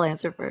will. I'll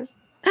answer first.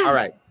 All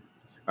right.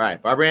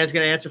 Barbara Ann's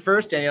going to answer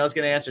first. Daniela's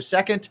going to answer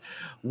second.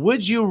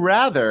 Would you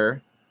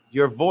rather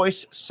your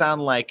voice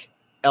sound like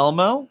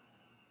Elmo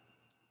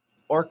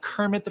or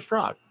Kermit the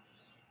Frog?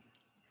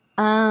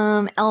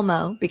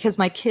 Elmo, because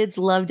my kids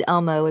loved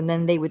Elmo and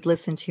then they would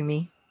listen to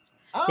me.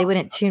 They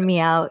wouldn't tune me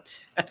out.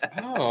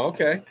 Oh,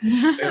 okay.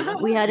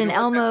 We had an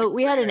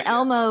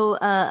Elmo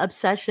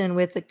obsession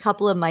with a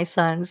couple of my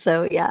sons.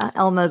 So yeah,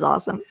 Elmo's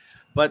awesome.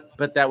 But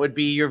that would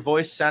be your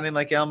voice sounding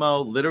like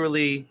Elmo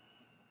literally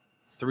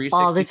 365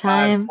 all the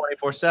time,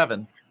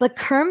 24/7. But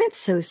Kermit's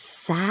so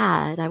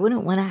sad. I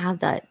wouldn't want to have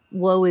that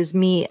woe is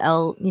me,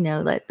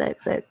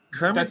 that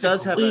Kermit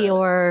does have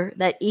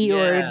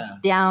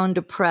Eeyore down,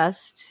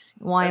 depressed.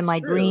 Why That's am I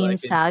true. green? Like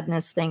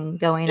sadness thing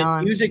going in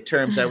on. Music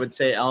terms, I would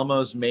say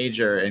Elmo's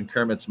major and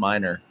Kermit's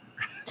minor.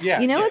 Yeah.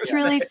 You know what's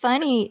really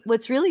funny?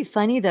 What's really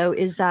funny though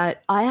is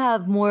that I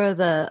have more of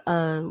a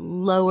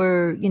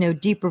lower,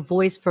 deeper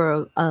voice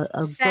for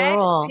a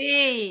girl.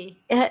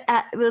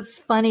 It's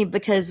funny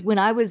because when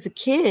I was a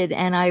kid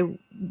and I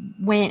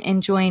went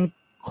and joined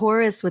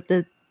chorus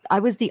I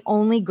was the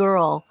only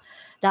girl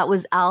that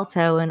was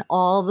alto, and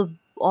all the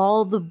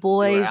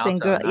boys and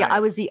girls. Nice. Yeah, I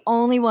was the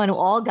only one,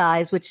 all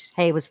guys, which,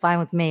 hey, was fine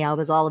with me. I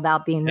was all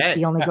about being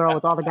the only girl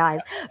with all the guys.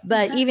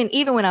 But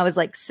even when I was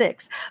like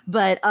 6,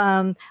 but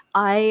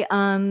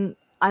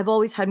I've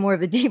always had more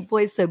of a deep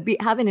voice. So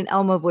having an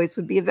Elmo voice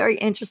would be a very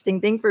interesting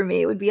thing for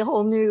me. It would be a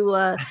whole new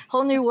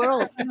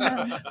world.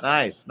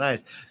 Nice.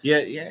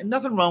 Yeah.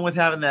 Nothing wrong with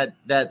having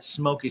that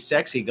smoky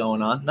sexy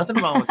going on. Nothing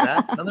wrong with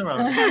that. Nothing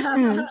wrong with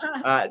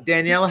that.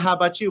 Daniela, how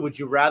about you? Would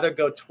you rather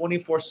go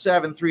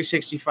 24/7,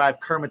 365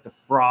 Kermit the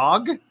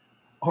Frog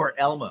or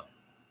Elmo?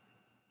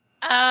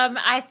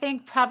 I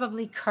think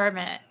probably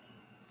Kermit.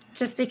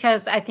 Just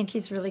because I think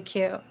he's really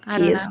cute.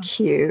 He is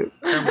cute.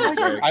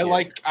 I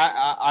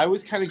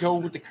was kind of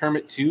going with the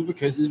Kermit too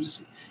because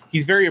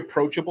he's very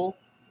approachable.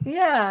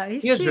 Yeah,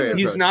 he's cute. Very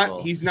he's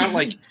not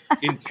like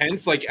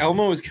intense. Like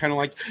Elmo is kind of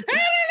like,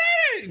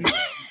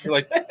 you're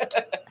like,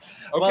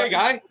 okay,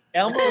 guy.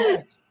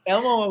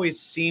 Elmo always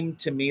seemed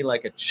to me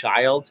like a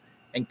child,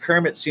 and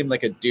Kermit seemed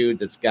like a dude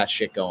that's got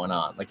shit going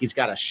on. Like he's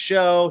got a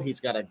show, he's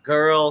got a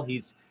girl,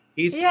 he's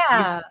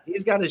got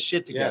his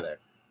shit together. Yeah.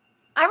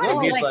 I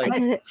really like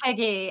Miss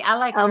Piggy. I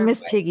like. Oh,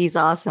 Miss Piggy's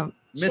awesome.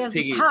 Miss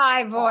Piggy's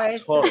high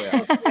voice. Totally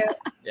awesome.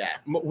 Yeah.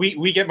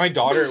 We get my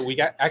daughter.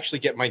 Actually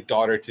get my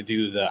daughter to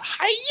do the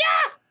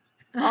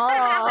hiya.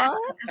 All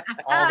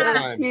the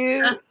time.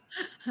 Cute.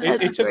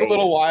 It took a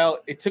little while.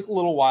 It took a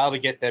little while to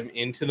get them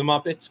into the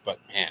Muppets, but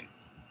man.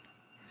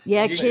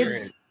 Yeah,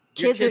 kids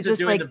are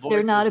just like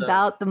they're not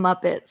about the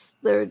Muppets.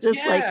 They're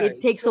just like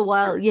it takes a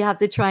while. You have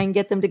to try and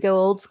get them to go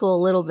old school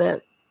a little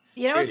bit.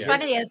 You know what's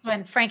funny is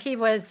when Frankie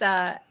was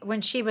when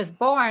she was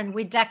born,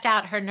 we decked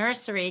out her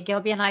nursery.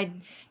 Gilby and I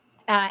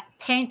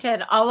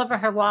painted all over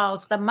her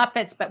walls the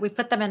Muppets, but we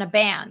put them in a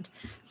band.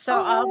 So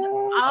all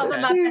the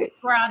Muppets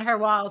were on her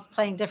walls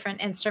playing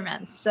different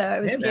instruments. So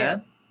it was cute.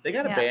 Man, they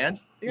got a band.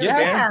 They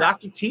got a band.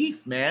 Dr.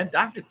 Teeth, man.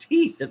 Dr.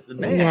 Teeth is the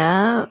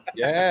man.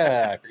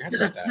 Yeah, I forgot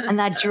about that. And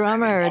that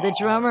drummer, the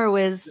drummer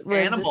was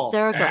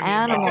hysterical.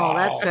 Animal.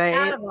 That's right.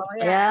 Animal,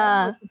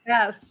 yeah. The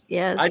best.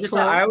 Yes.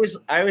 I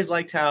always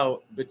liked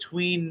how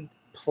between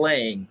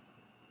playing,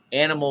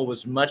 Animal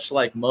was much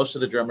like most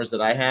of the drummers that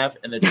I have,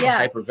 and they're just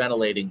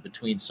hyperventilating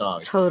between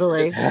songs.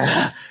 Totally. You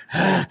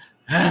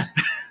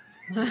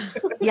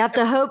have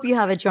to hope you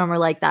have a drummer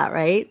like that,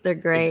 right? They're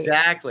great.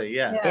 Exactly.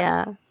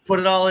 Yeah. Put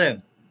it all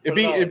in.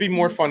 It'd be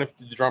more fun if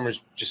the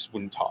drummers just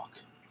wouldn't talk.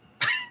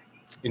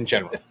 In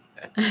general.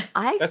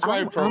 That's why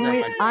I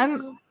program my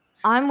voice.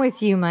 I'm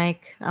with you,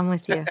 Mike. I'm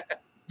with you.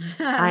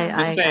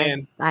 Just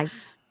saying.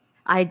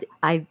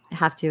 I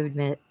have to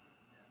admit.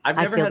 I've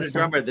never had a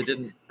drummer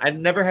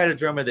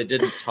that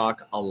didn't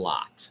talk a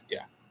lot.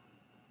 Yeah.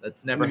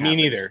 That's never me happened.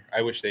 Neither.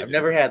 I wish they I've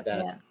never had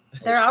that. Yeah.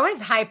 They're always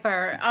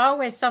hyper,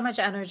 always so much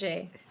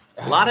energy.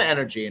 A lot of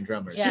energy in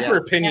drummers. Super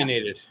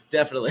opinionated.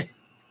 Definitely.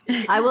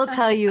 I will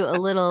tell you a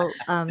little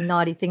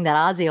naughty thing that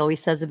Ozzy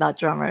always says about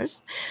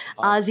drummers.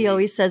 Ozzy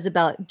always says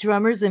about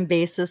drummers and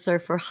bassists are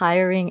for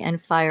hiring and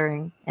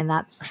firing. And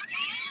that's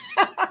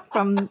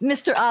from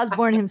Mr.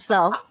 Osborne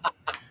himself.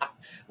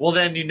 Well,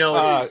 then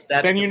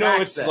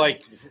it's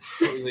like,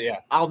 yeah.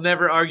 I'll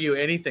never argue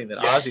anything that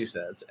Ozzy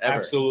says, ever.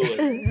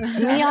 Absolutely.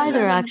 Me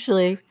either,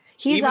 actually.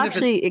 He's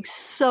actually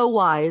so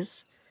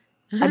wise.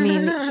 I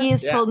mean, he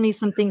has told me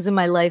some things in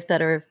my life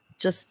that are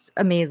just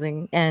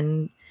amazing,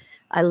 and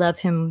I love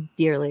him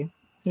dearly.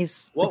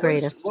 He's the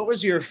greatest. What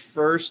was your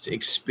first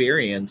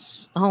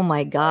experience? Oh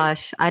my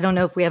gosh. I don't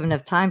know if we have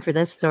enough time for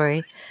this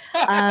story.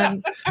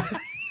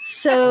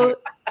 So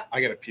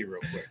I got to pee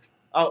real quick.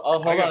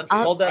 Oh, hold on.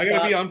 Hold that. I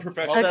got to be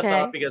unprofessional. Hold that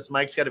thought because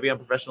Mike's got to be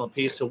unprofessional at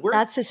peace. So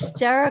that's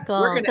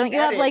hysterical. Don't you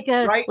have like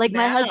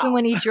my husband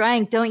when he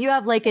drank? Don't you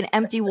have like an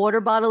empty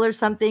water bottle or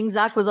something?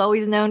 Zach was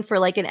always known for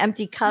like an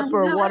empty cup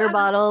or a water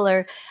bottle.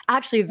 Or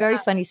actually, a very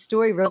funny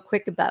story, real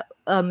quick about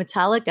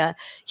Metallica.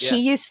 He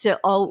used to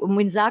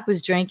when Zach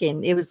was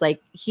drinking, it was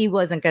like he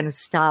wasn't going to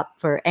stop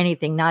for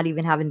anything, not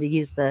even having to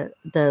use the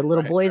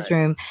little boys'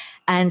 room,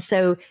 and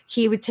so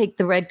he would take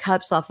the red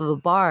cups off of a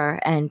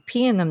bar and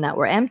pee in them that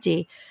were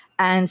empty.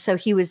 And so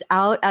he was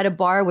out at a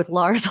bar with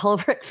Lars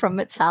Ulrich from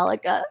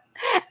Metallica.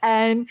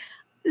 And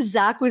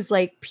Zach was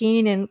like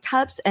peeing in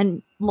cups,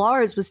 and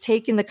Lars was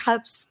taking the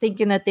cups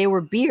thinking that they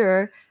were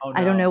beer. Oh, no.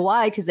 I don't know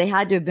why, because they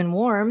had to have been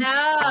warm.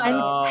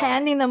 And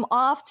handing them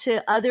off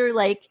to other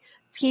like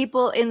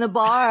people in the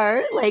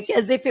bar, like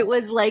as if it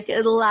was like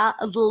a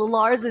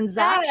Lars and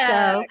Zach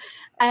show.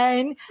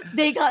 And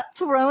they got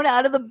thrown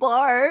out of the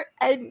bar,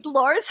 and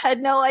Lars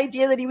had no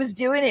idea that he was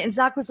doing it. And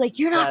Zach was like,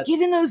 "You're not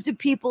giving those to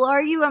people,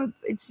 are you?" I'm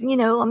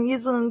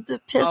using them to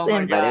piss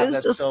in. But it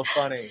was just so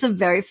funny. It's a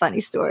very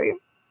funny story.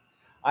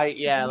 Like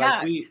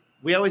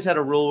we always had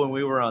a rule when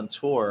we were on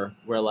tour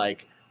where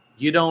like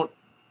you don't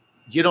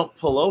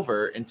pull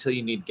over until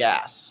you need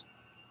gas.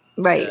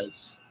 Right.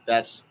 Because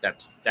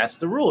that's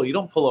the rule. You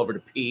don't pull over to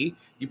pee.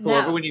 You pull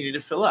over when you need to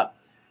fill up.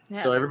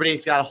 Yeah. So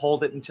everybody's got to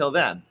hold it until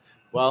then.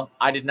 Well,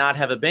 I did not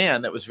have a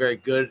band that was very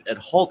good at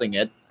holding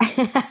it.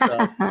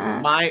 So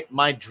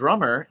my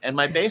drummer and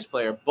my bass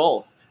player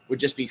both would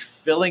just be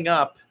filling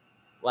up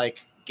like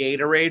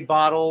Gatorade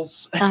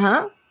bottles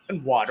and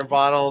water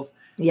bottles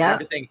and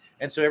everything.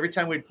 And so every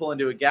time we'd pull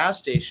into a gas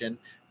station,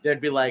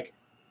 there'd be like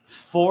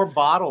 4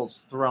 bottles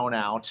thrown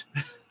out.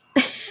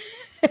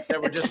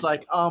 That were just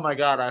like, oh my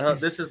God,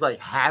 this is like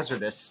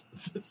hazardous.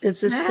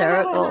 It's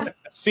hysterical.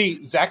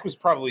 See, Zach was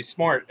probably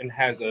smart and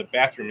has a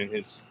bathroom in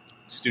his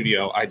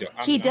studio.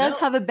 He does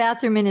have a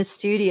bathroom in his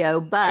studio,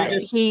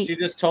 but she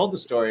just told the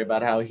story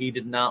about how he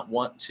did not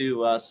want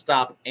to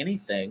stop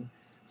anything,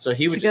 so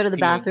he would go to the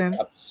bathroom.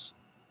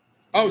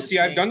 Oh, see,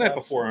 I've done that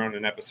before on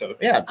an episode.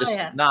 Yeah,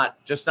 not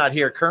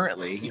here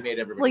currently. He made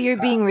everybody. Well, you're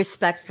being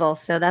respectful,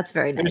 so that's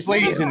very nice. There's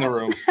ladies in the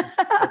room.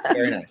 That's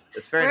very nice.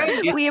 That's very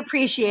nice. We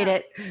appreciate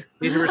it.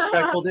 He's a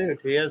respectful dude.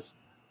 He is.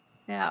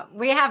 Yeah,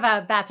 we have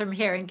a bathroom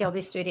here in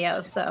Gilby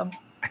Studios, so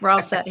we're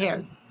all set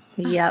here.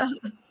 Yep.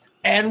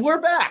 And we're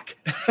back.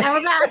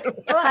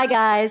 Hi,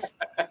 guys.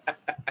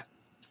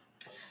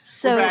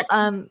 So,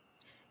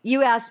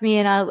 you asked me,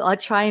 and I'll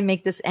try and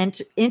make this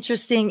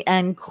interesting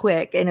and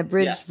quick, an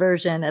abridged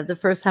version of the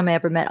first time I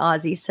ever met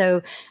Ozzy.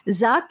 So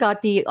Zach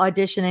got the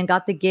audition and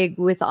got the gig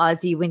with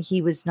Ozzy when he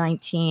was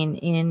 19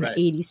 in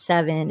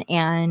 87.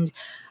 And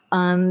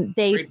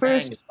great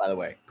bangs, by the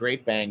way,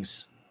 great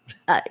bangs.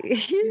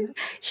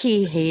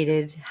 He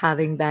hated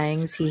having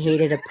bangs. He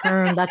hated a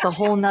perm. That's a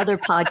whole nother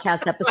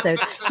podcast episode.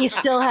 He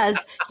still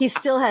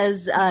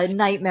has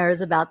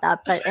nightmares about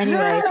that. But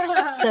anyway,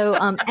 so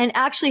and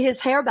actually his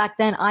hair back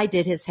then, I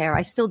did his hair.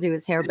 I still do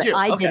his hair, but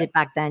I did it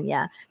back then.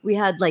 Yeah, we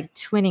had like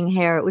twinning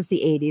hair. It was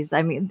the 80s.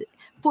 I mean,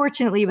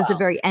 fortunately, it was the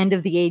very end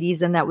of the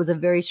 80s, and that was a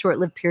very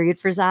short-lived period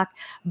for Zach.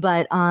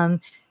 But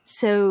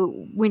so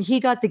when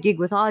he got the gig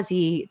with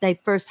Ozzy, they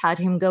first had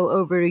him go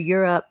over to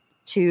Europe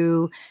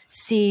to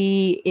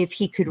see if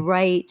he could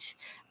write.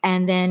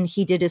 And then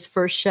he did his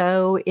first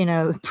show in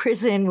a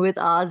prison with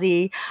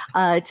Ozzy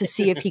to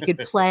see if he could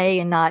play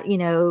and not,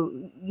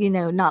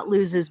 not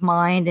lose his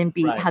mind and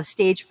have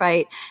stage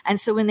fright. And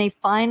so when they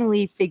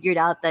finally figured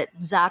out that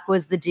Zach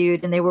was the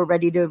dude and they were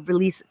ready to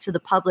release it to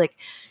the public,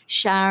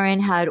 Sharon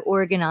had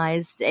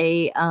organized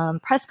a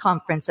press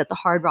conference at the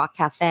Hard Rock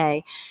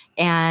Cafe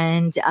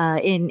and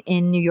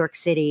in New York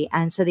City.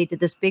 And so they did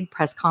this big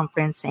press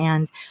conference,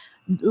 and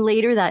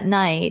later that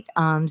night,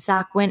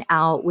 Zach went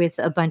out with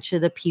a bunch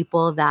of the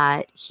people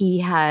that he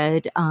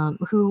had,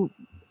 who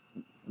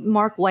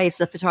Mark Weiss,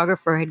 the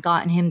photographer, had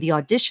gotten him the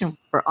audition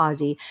for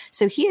Ozzy.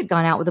 So he had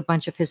gone out with a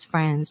bunch of his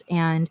friends,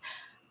 and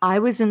I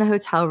was in the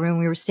hotel room.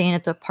 We were staying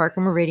at the Park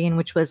Meridian,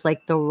 which was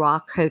like the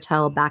Rock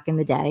Hotel back in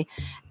the day.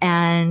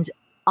 And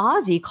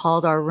Ozzy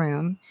called our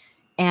room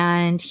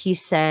and he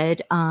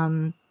said,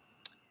 may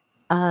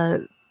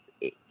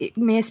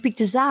I speak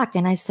to Zach?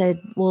 And I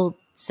said, well,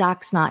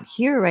 Zach's not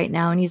here right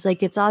now. And he's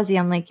like, it's Ozzy.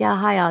 I'm like, yeah,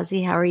 hi,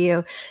 Ozzy. How are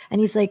you?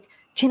 And he's like,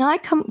 can I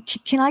come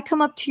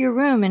up to your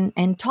room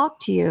and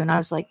talk to you? And I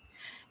was like,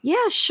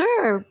 yeah,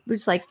 sure. It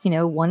was like, 1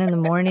 a.m.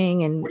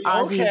 and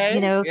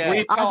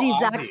Ozzy's, Ozzy's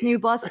Zach's new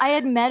boss. I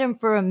had met him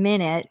for a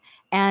minute,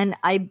 and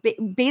I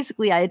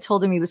had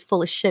told him he was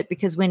full of shit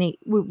because when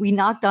we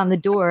knocked on the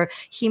door,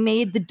 he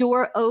made the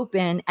door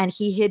open and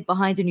he hid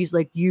behind it. And he's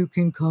like, you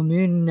can come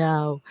in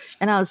now.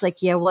 And I was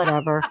like, yeah,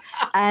 whatever.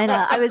 And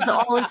I was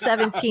all of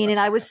 17 and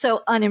I was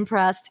so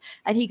unimpressed.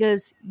 And he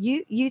goes,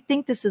 you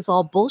think this is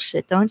all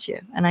bullshit, don't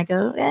you? And I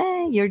go,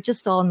 you're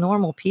just all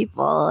normal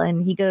people.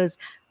 And he goes,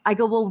 I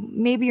go, well,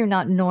 maybe you're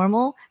not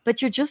normal,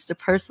 but you're just a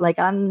person. Like,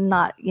 I'm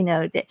not,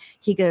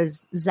 he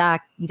goes,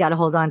 Zach, you got to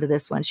hold on to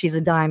this one. She's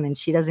a diamond.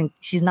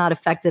 She's not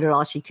affected at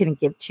all. She couldn't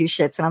give 2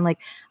 shits. And I'm like,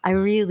 I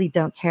really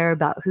don't care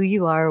about who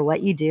you are or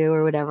what you do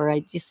or whatever.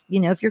 I just,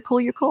 if you're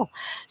cool, you're cool.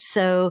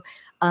 So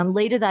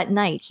later that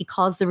night, he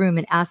calls the room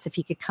and asks if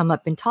he could come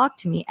up and talk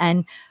to me.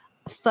 And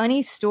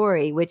funny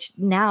story, which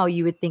now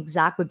you would think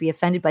Zach would be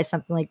offended by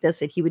something like this,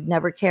 that he would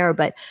never care.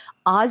 But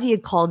Ozzy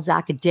had called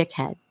Zach a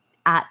dickhead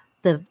at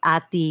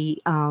the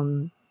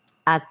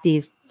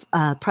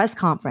press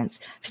conference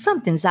for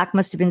something. Zach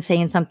must have been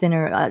saying something,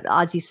 or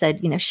Ozzy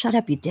said, shut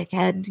up, you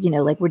dickhead,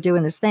 like we're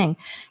doing this thing.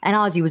 And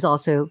Ozzy was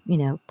also,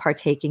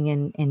 partaking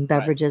in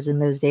beverages in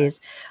those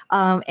days.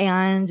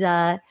 And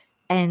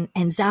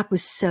And Zach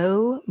was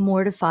so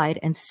mortified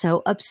and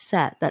so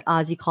upset that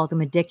Ozzy called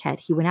him a dickhead.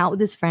 He went out with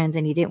his friends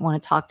and he didn't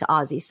want to talk to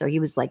Ozzy. So he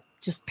was like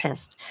just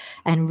pissed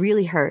and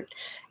really hurt.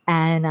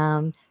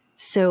 And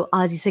so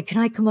Ozzy said, can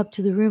I come up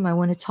to the room? I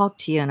want to talk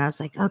to you. And I was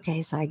like,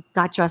 okay. So I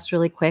got dressed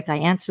really quick. I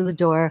answered the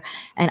door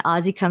and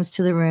Ozzy comes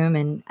to the room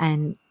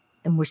and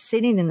we're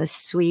sitting in the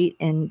suite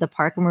in the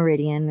Park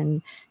Meridian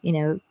and,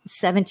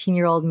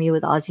 17-year-old me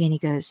with Ozzy. And he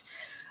goes,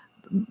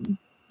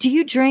 do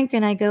you drink?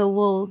 And I go,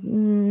 well,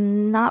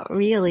 not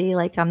really.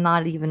 Like, I'm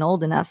not even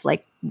old enough,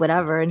 like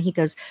whatever. And he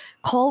goes,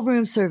 call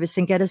room service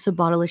and get us a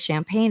bottle of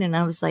champagne. And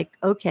I was like,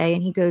 okay.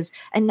 And he goes,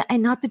 and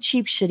not the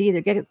cheap shit either.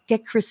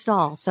 Get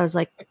Cristal. So I was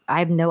like, I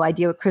have no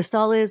idea what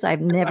Cristal is.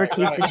 I've never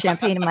tasted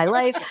champagne in my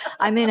life.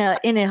 I'm in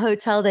a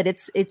hotel that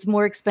it's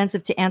more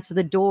expensive to answer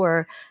the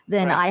door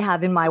than I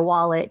have in my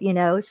wallet,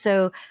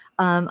 So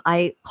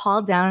I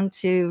called down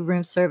to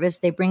room service.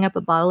 They bring up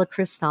a bottle of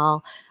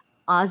Cristal.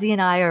 Ozzy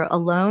and I are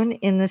alone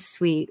in the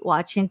suite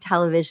watching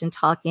television,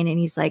 talking. And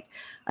he's like,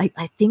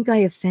 I think I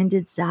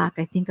offended Zach.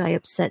 I think I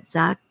upset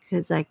Zach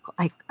because I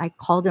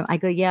called him. I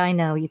go, yeah, I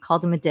know. You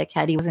called him a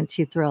dickhead. He wasn't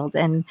too thrilled.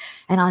 And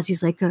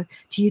Ozzy's like,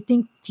 do you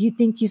think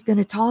he's going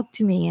to talk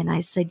to me? And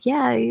I said,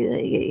 yeah,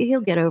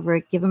 he'll get over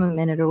it. Give him a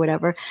minute or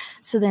whatever.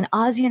 So then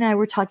Ozzy and I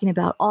were talking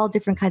about all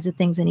different kinds of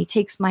things. And he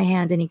takes my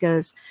hand and he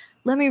goes,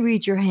 let me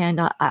read your hand.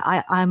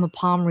 I'm a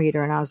palm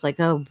reader. And I was like,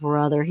 oh,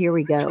 brother, here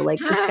we go. Like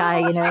this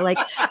guy, like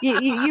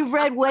you've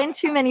read one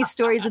too many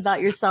stories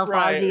about yourself,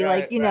 Ozzy.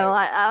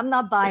 I'm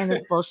not buying this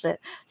bullshit.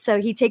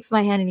 So he takes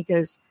my hand and he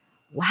goes,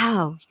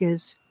 wow. He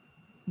goes,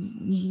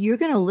 you're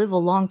going to live a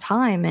long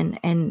time.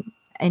 And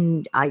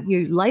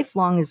your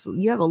lifelong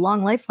you have a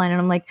long lifeline. And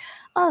I'm like,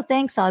 oh,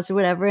 thanks, Oz, or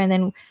whatever. And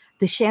then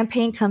the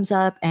champagne comes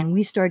up and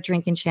we start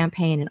drinking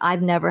champagne. And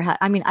I've never had,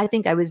 I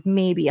think I was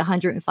maybe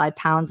 105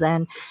 pounds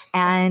then.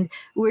 And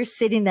we're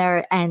sitting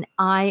there and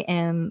I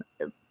am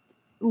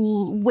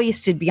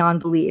wasted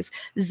beyond belief.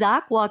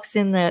 Zach walks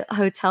in the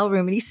hotel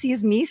room and he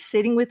sees me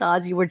sitting with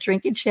Ozzy. We're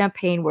drinking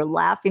champagne. We're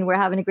laughing. We're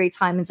having a great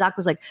time. And Zach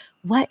was like,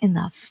 what in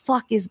the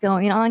fuck is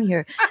going on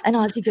here? And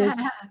Ozzy goes,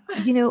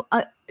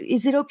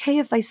 is it okay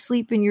if I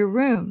sleep in your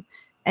room?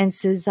 And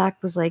so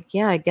Zach was like,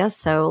 yeah, I guess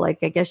so. Like,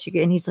 I guess you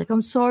get, and he's like,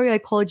 I'm sorry I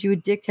called you a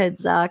dickhead,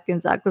 Zach.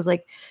 And Zach was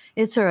like,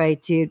 it's all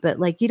right, dude. But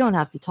like, you don't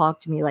have to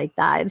talk to me like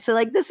that. And so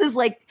like, this is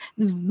like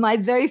my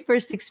very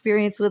first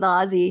experience with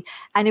Ozzy.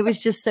 And it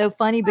was just so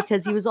funny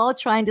because he was all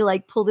trying to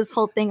like pull this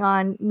whole thing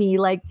on me.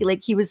 Like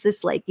he was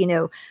this like,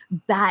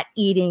 bat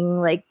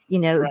eating, like,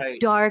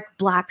 dark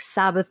Black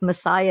Sabbath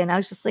Messiah. And I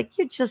was just like,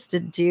 you're just a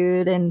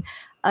dude. And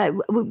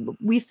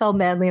we fell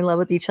madly in love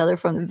with each other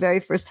from the very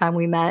first time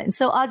we met. And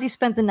so Ozzy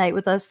spent the night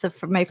with us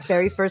for my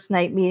very first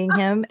night meeting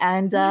him.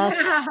 And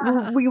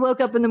we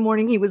woke up in the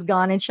morning, he was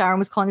gone and Sharon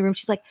was calling the room.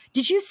 She's like,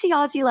 did you see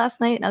Ozzy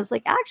last night? And I was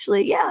like,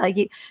 actually, yeah.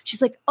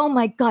 She's like, oh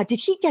my God, did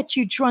he get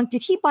you drunk?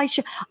 Did he buy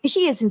shit?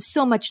 He is in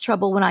so much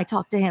trouble when I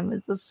talk to him.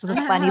 It's just so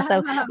funny.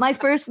 So my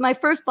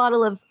first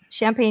bottle of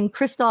champagne,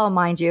 Cristal,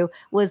 mind you,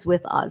 was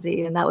with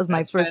Ozzy. And that was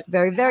my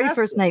very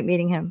first night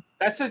meeting him.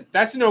 That's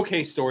an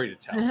okay story to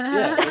tell.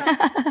 Yeah.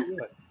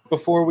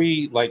 Before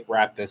we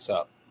wrap this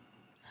up,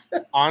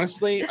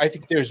 honestly, I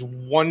think there's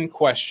one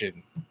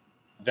question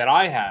that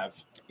I have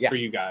for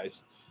you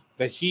guys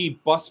that he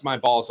busts my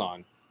balls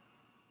on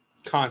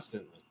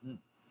constantly.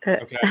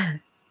 Okay.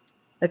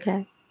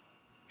 Okay.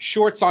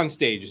 Shorts on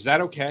stage. Is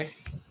that okay?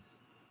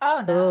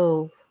 Oh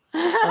no.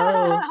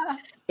 Oh.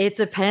 It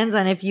depends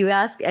on if you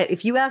ask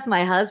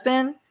my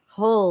husband.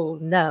 Oh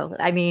no.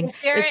 I mean,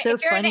 it's so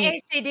funny.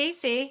 If you're in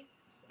AC/DC.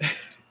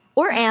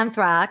 Or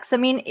Anthrax. I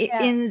mean,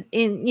 in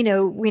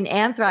when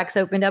Anthrax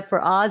opened up for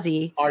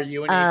Ozzy. Are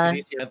you an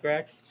AC/DC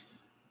Anthrax?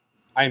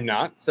 I'm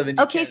not. So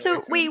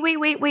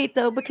wait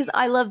though, because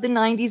I love the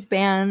 90s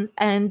band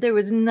and there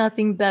was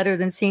nothing better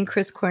than seeing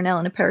Chris Cornell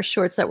in a pair of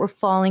shorts that were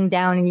falling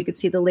down and you could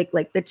see the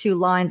the two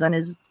lines on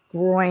his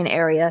groin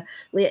area.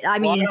 I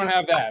mean, I don't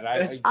have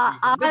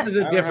that. This is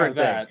a different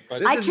thing.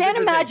 I can't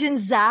imagine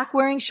Zach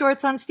wearing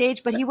shorts on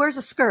stage, but he wears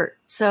a skirt.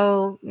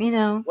 So,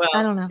 well,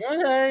 I don't know.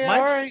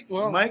 All right.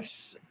 Well,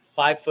 Mike's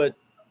 5'3".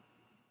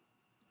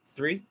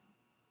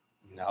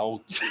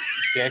 No,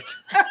 Dick.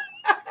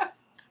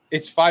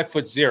 It's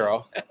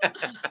 5'0".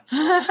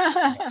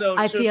 So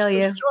I feel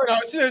you. No,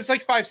 it's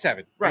like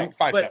 5'7". Right.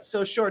 5'7". But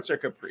so shorts are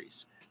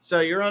capris. So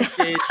you're on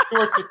stage.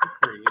 Shorts are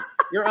capris.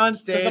 You're on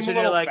stage and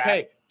you're like,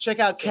 hey, check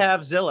out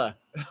Cavzilla.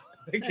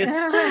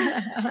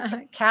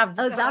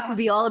 Zach would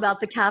be all about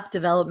the calf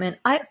development.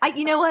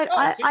 You know what?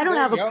 I don't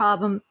have a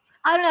problem.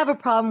 I don't have a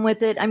problem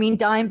with it. I mean,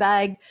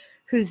 Dimebag,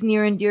 who's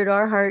near and dear to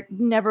our heart,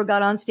 never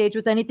got on stage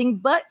with anything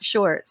but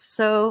shorts.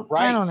 So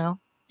I don't know.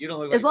 You don't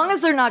look as long as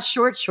they're not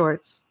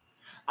shorts.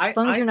 As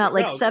long as you're not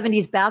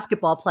 70s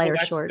basketball player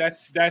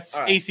shorts. That's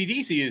right.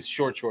 AC/DC is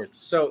shorts.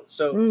 So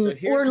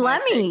here's or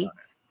Lemmy.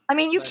 I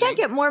mean, you can't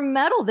get more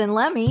metal than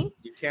Lemmy.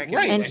 You can't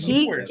get and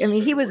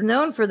he was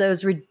known for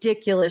those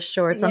ridiculous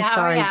shorts. I'm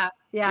sorry.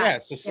 Yeah.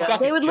 So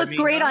they would look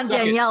great on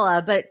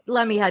Daniela, but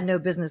Lemmy had no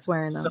business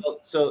wearing them.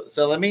 So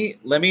let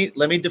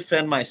me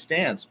defend my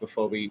stance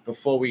before we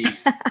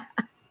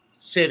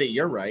say that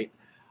you're right.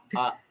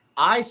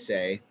 I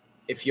say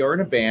if you're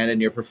in a band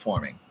and you're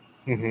performing,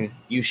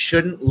 you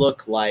shouldn't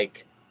look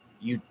like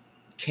you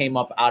came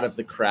up out of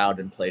the crowd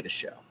and played a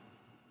show.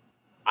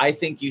 I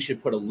think you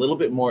should put a little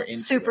bit more into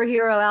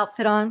superhero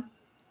outfit on.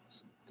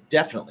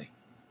 Definitely.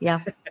 Yeah,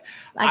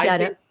 I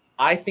get it.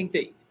 I think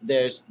that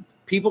there's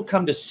people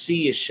come to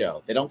see a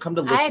show. They don't come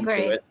to listen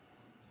to it.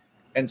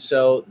 And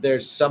so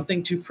there's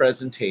something to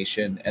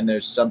presentation, and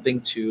there's something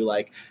to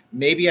like,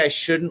 maybe I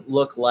shouldn't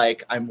look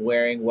like I'm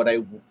wearing what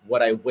I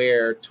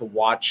wear to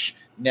watch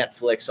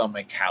Netflix on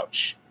my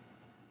couch.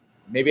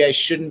 Maybe I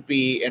shouldn't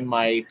be in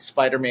my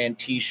Spider-Man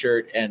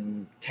t-shirt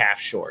and calf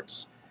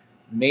shorts.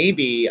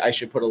 Maybe I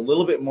should put a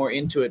little bit more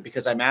into it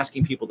because I'm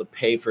asking people to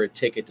pay for a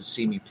ticket to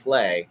see me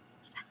play.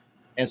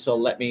 And so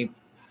let me.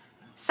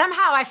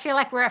 Somehow I feel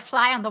like we're a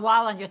fly on the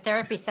wall on your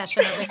therapy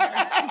session over here.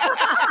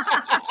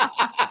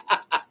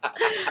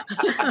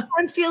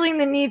 I'm feeling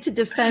the need to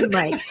defend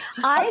Mike.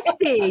 I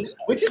think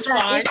which is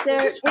fine.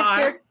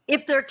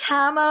 If they're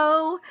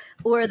camo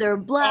or they're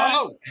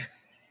black,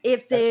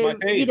 if they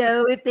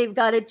if they've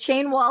got a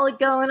chain wallet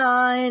going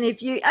on,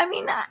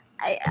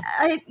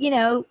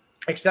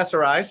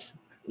 accessorize.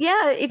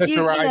 Yeah,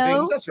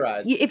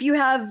 if you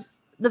have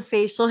the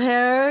facial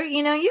hair,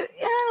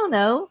 I don't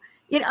know.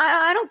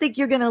 I don't think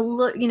you're gonna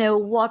look,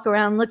 walk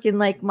around looking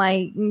like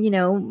my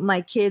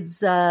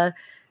kid's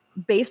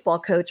baseball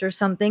coach or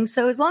something.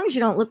 So as long as you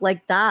don't look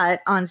like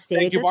that on stage,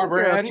 thank you,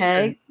 Barbara.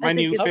 Okay. My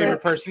new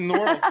favorite person in the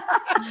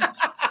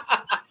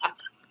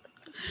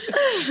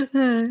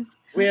world.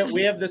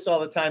 We have this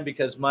all the time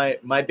because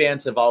my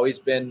bands have always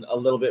been a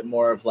little bit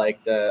more of like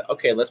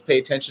let's pay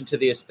attention to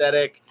the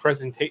aesthetic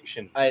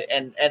presentation.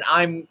 And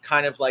I'm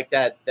kind of like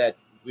that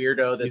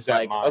weirdo that's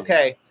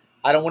okay,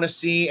 I don't want to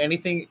see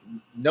anything,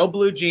 no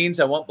blue jeans.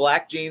 I want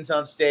black jeans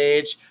on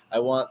stage. I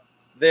want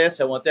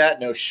this, I want that,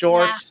 no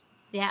shorts.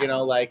 Yeah.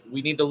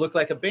 We need to look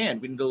like a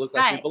band. We need to look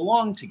like we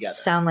belong together.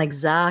 Sound like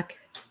Zach.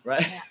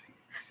 Right.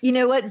 You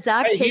know what?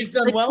 Zach takes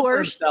the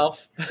tour.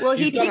 Well,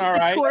 he takes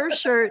the tour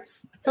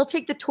shirts. He'll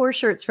take the tour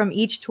shirts from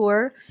each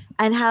tour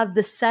and have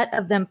the set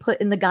of them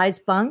put in the guys'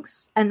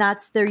 bunks, and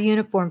that's their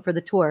uniform for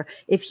the tour.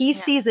 If he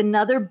sees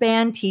another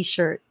band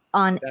T-shirt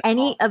on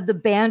any of the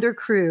band or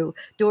crew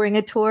during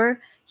a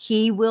tour,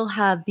 he will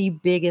have the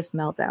biggest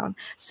meltdown.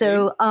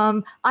 So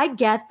I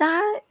get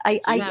that.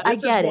 I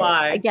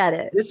get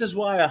it. This is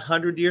why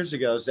 100 years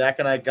ago, Zach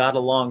and I got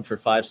along for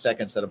 5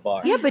 seconds at a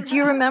bar. Yeah, but do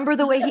you remember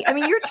the way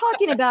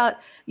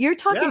you're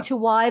talking to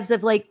wives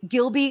of like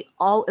Gilby.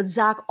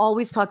 Zach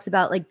always talks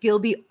about like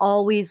Gilby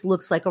always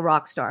looks like a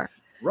rock star.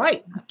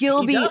 Right.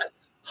 Gilby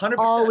 100%.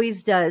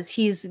 Always does.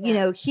 He's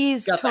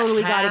he's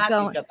totally got it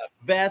going. He's got the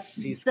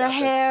vest. He's the got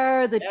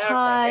hair, the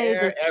tie,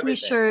 the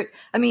T-shirt.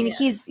 I mean,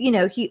 he's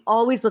he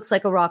always looks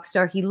like a rock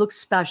star. He looks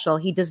special.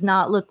 He does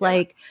not look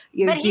like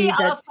your but dude.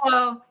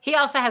 He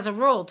also has a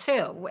rule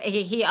too.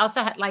 He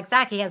also like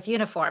Zach. He has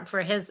uniform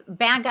for his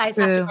band guys.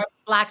 Have to wear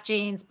black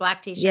jeans,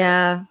 black T-shirts.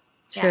 Yeah,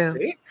 true.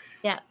 See?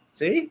 Yeah.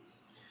 See?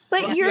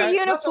 But your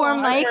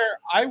uniform, Mike.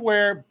 I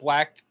wear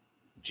black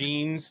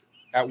jeans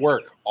at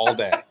work all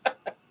day.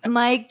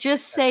 Mike,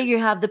 just say you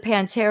have the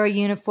Pantera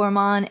uniform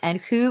on,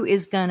 and who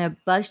is gonna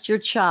bust your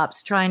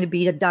chops trying to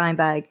beat a dime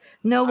bag?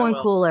 No one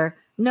cooler.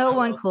 No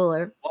one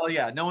cooler. Well,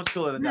 yeah, no one's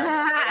cooler than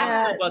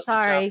that.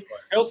 Sorry.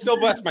 He'll still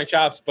bust my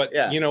chops, but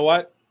you know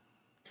what?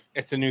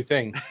 It's a new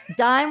thing.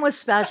 Dime was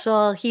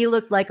special. He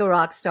looked like a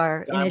rock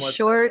star in his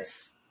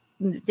shorts.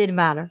 Didn't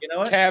matter. You know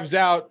what? Calves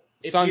out.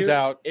 Sun's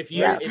out. If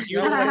you're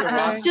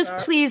just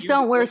please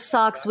don't wear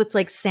socks with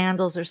like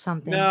sandals or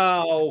something.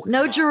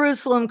 No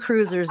Jerusalem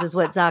cruisers is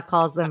what Zach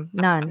calls them.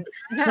 None.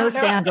 No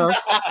sandals.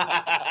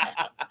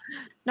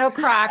 No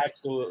Crocs.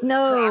 Absolutely.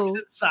 No Crocs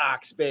and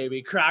socks,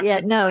 baby. Crocs.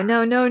 Yeah. No.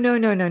 Never.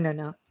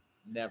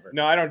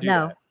 No, I don't do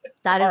that.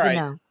 That is a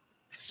no.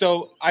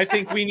 So I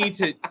think we need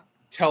to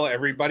tell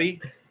everybody,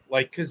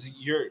 like, because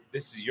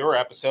this is your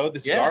episode.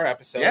 This is our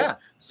episode. Yeah.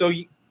 So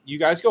you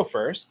guys go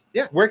first.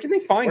 Yeah. Where can they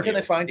find you? Where can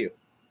they find you?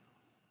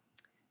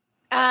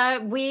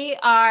 We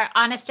are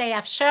Honest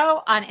AF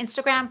Show on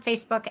Instagram,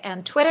 Facebook,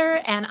 and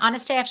Twitter, and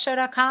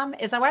honestafshow.com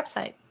is our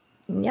website.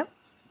 Yep.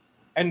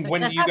 And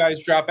when do you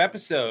guys drop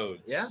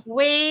episodes? Yeah.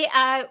 We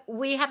have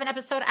an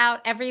episode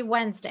out every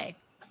Wednesday.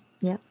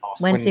 Yeah.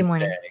 Awesome. Wednesday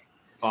morning.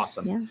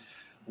 Awesome. Yeah.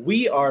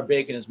 We are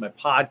Bacon is My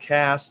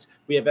Podcast.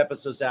 We have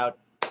episodes out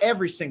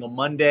every single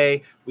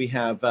Monday. We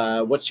have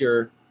What's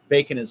Your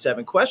Bacon in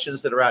 7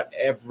 Questions that are out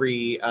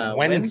every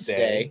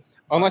Wednesday.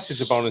 Unless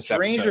it's a bonus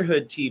episode.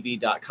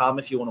 StrangerhoodTV.com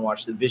if you want to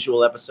watch the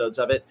visual episodes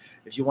of it.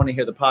 If you want to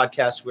hear the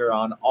podcast, we're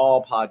on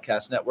all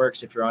podcast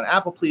networks. If you're on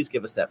Apple, please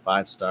give us that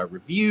 5-star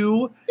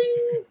review.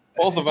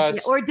 Both of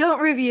us. Or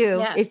don't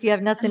review if you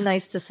have nothing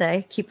nice to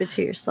say. Keep it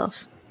to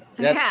yourself.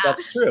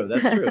 That's true.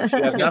 That's true. If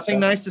you have nothing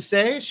nice to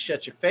say,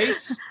 shut your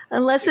face.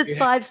 Unless it's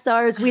 5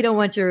 stars, we don't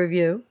want your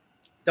review.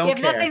 Don't care.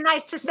 You have nothing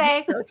nice to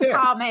say?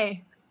 Call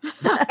me.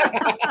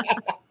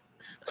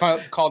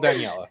 Call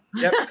Daniela.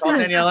 Yep, call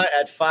Daniela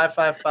at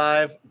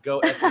 555. Go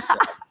F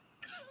yourself.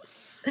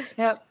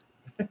 Yep.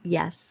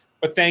 Yes.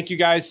 But thank you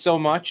guys so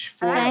much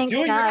for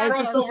doing guys.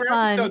 This was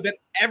fun. episode that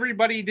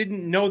everybody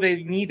didn't know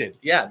they needed.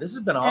 Yeah, this has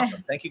been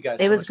awesome. Thank you guys.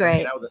 It was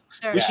great.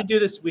 Sure. We should do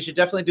this. We should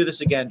definitely do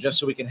this again just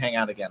so we can hang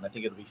out again. I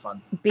think it'll be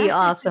fun. Be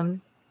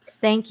awesome.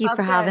 Thank you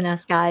for having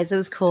us, guys. It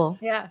was cool.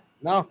 Yeah.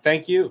 No,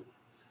 thank you.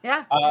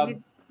 Yeah.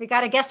 We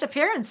got a guest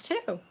appearance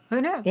too.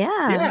 Who knew?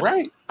 Yeah.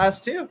 Right.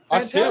 Us too.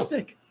 Us too.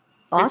 Fantastic.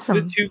 Awesome.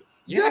 It's the two,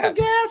 Double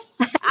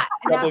guests.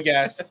 Double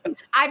guests.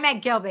 I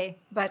met Gilby,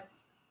 but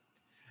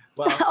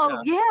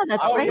well, yeah,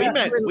 that's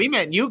right. We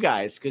met you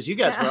guys because you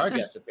guys were our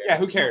guest appearance. Yeah,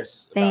 who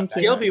cares? Thank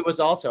you. Gilby was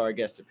also our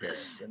guest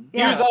appearance. And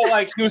He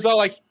was all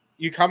like,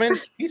 you coming?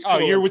 He's oh,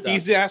 cool you're and with stuff.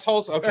 these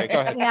assholes? Okay, go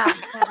ahead. yeah.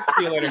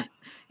 See you later.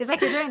 He's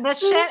like, you're doing this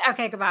shit?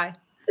 Okay, goodbye.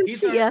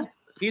 See ya.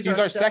 He's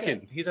our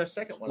second. He's our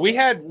second one. We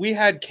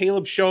had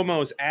Caleb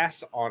Shomo's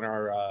ass on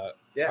our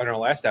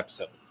last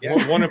episode.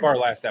 Yeah. One of our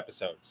last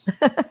episodes.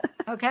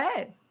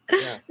 Okay.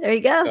 Yeah. There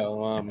you go.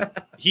 So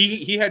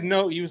he had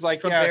he was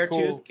like, From yeah, Beartooth,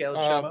 cool. Caleb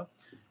Shomo.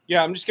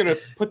 Yeah, I'm just gonna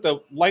put the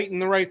light in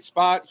the right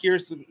spot.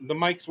 Here's the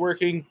mic's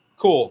working.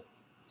 Cool.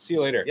 See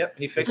you later. Yep.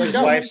 He fixed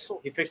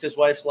his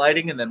wife's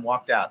lighting and then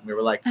walked out. And we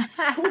were like,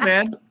 cool,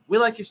 man. We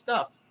like your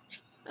stuff.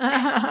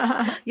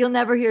 You'll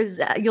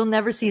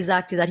never see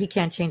Zach do that. He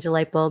can't change a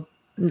light bulb.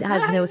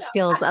 Has no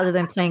skills other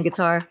than playing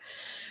guitar.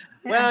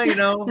 Well,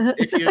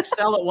 if you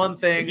excel at one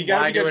thing, you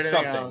gotta why do get anything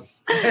something.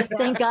 else?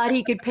 Thank God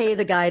he could pay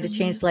the guy to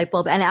change the light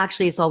bulb. And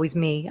actually, it's always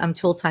me. I'm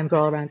tool time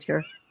girl around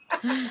here.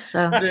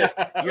 So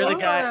You're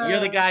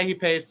the guy he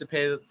pays to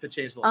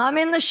change the light. I'm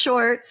in the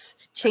shorts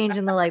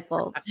changing the light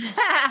bulbs.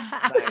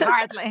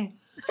 Hardly.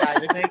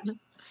 Guys,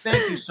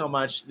 thank you so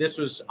much. This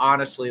was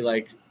honestly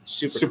like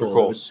super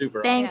cool. It was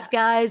super Thanks, awesome.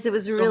 guys. It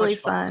was So really much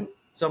fun. fun.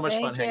 So much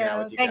Thank fun hanging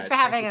out with you Thanks guys. for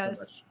having us.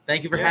 So much.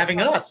 Thank you for having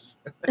us.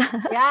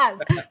 Yes.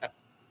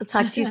 I'll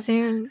talk to you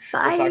soon.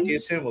 Bye. We'll talk to you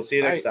soon. We'll see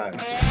you next time.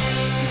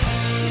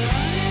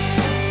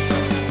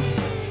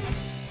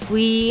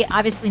 We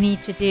obviously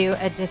need to do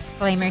a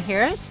disclaimer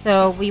here,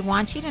 so we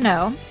want you to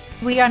know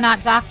we are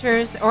not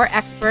doctors or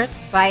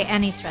experts by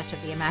any stretch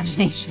of the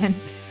imagination.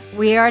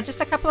 We are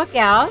just a couple of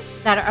gals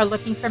that are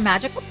looking for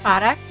magical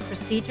products,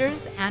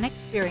 procedures, and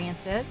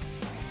experiences.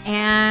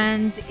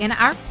 And in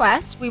our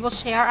quest, we will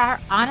share our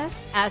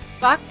honest as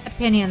fuck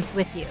opinions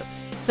with you.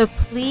 So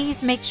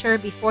please make sure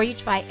before you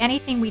try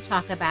anything we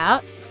talk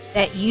about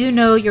that you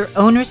know your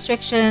own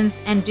restrictions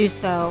and do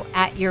so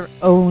at your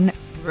own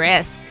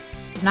risk.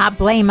 Do not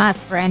blame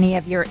us for any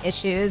of your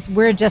issues.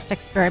 We're just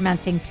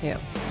experimenting too.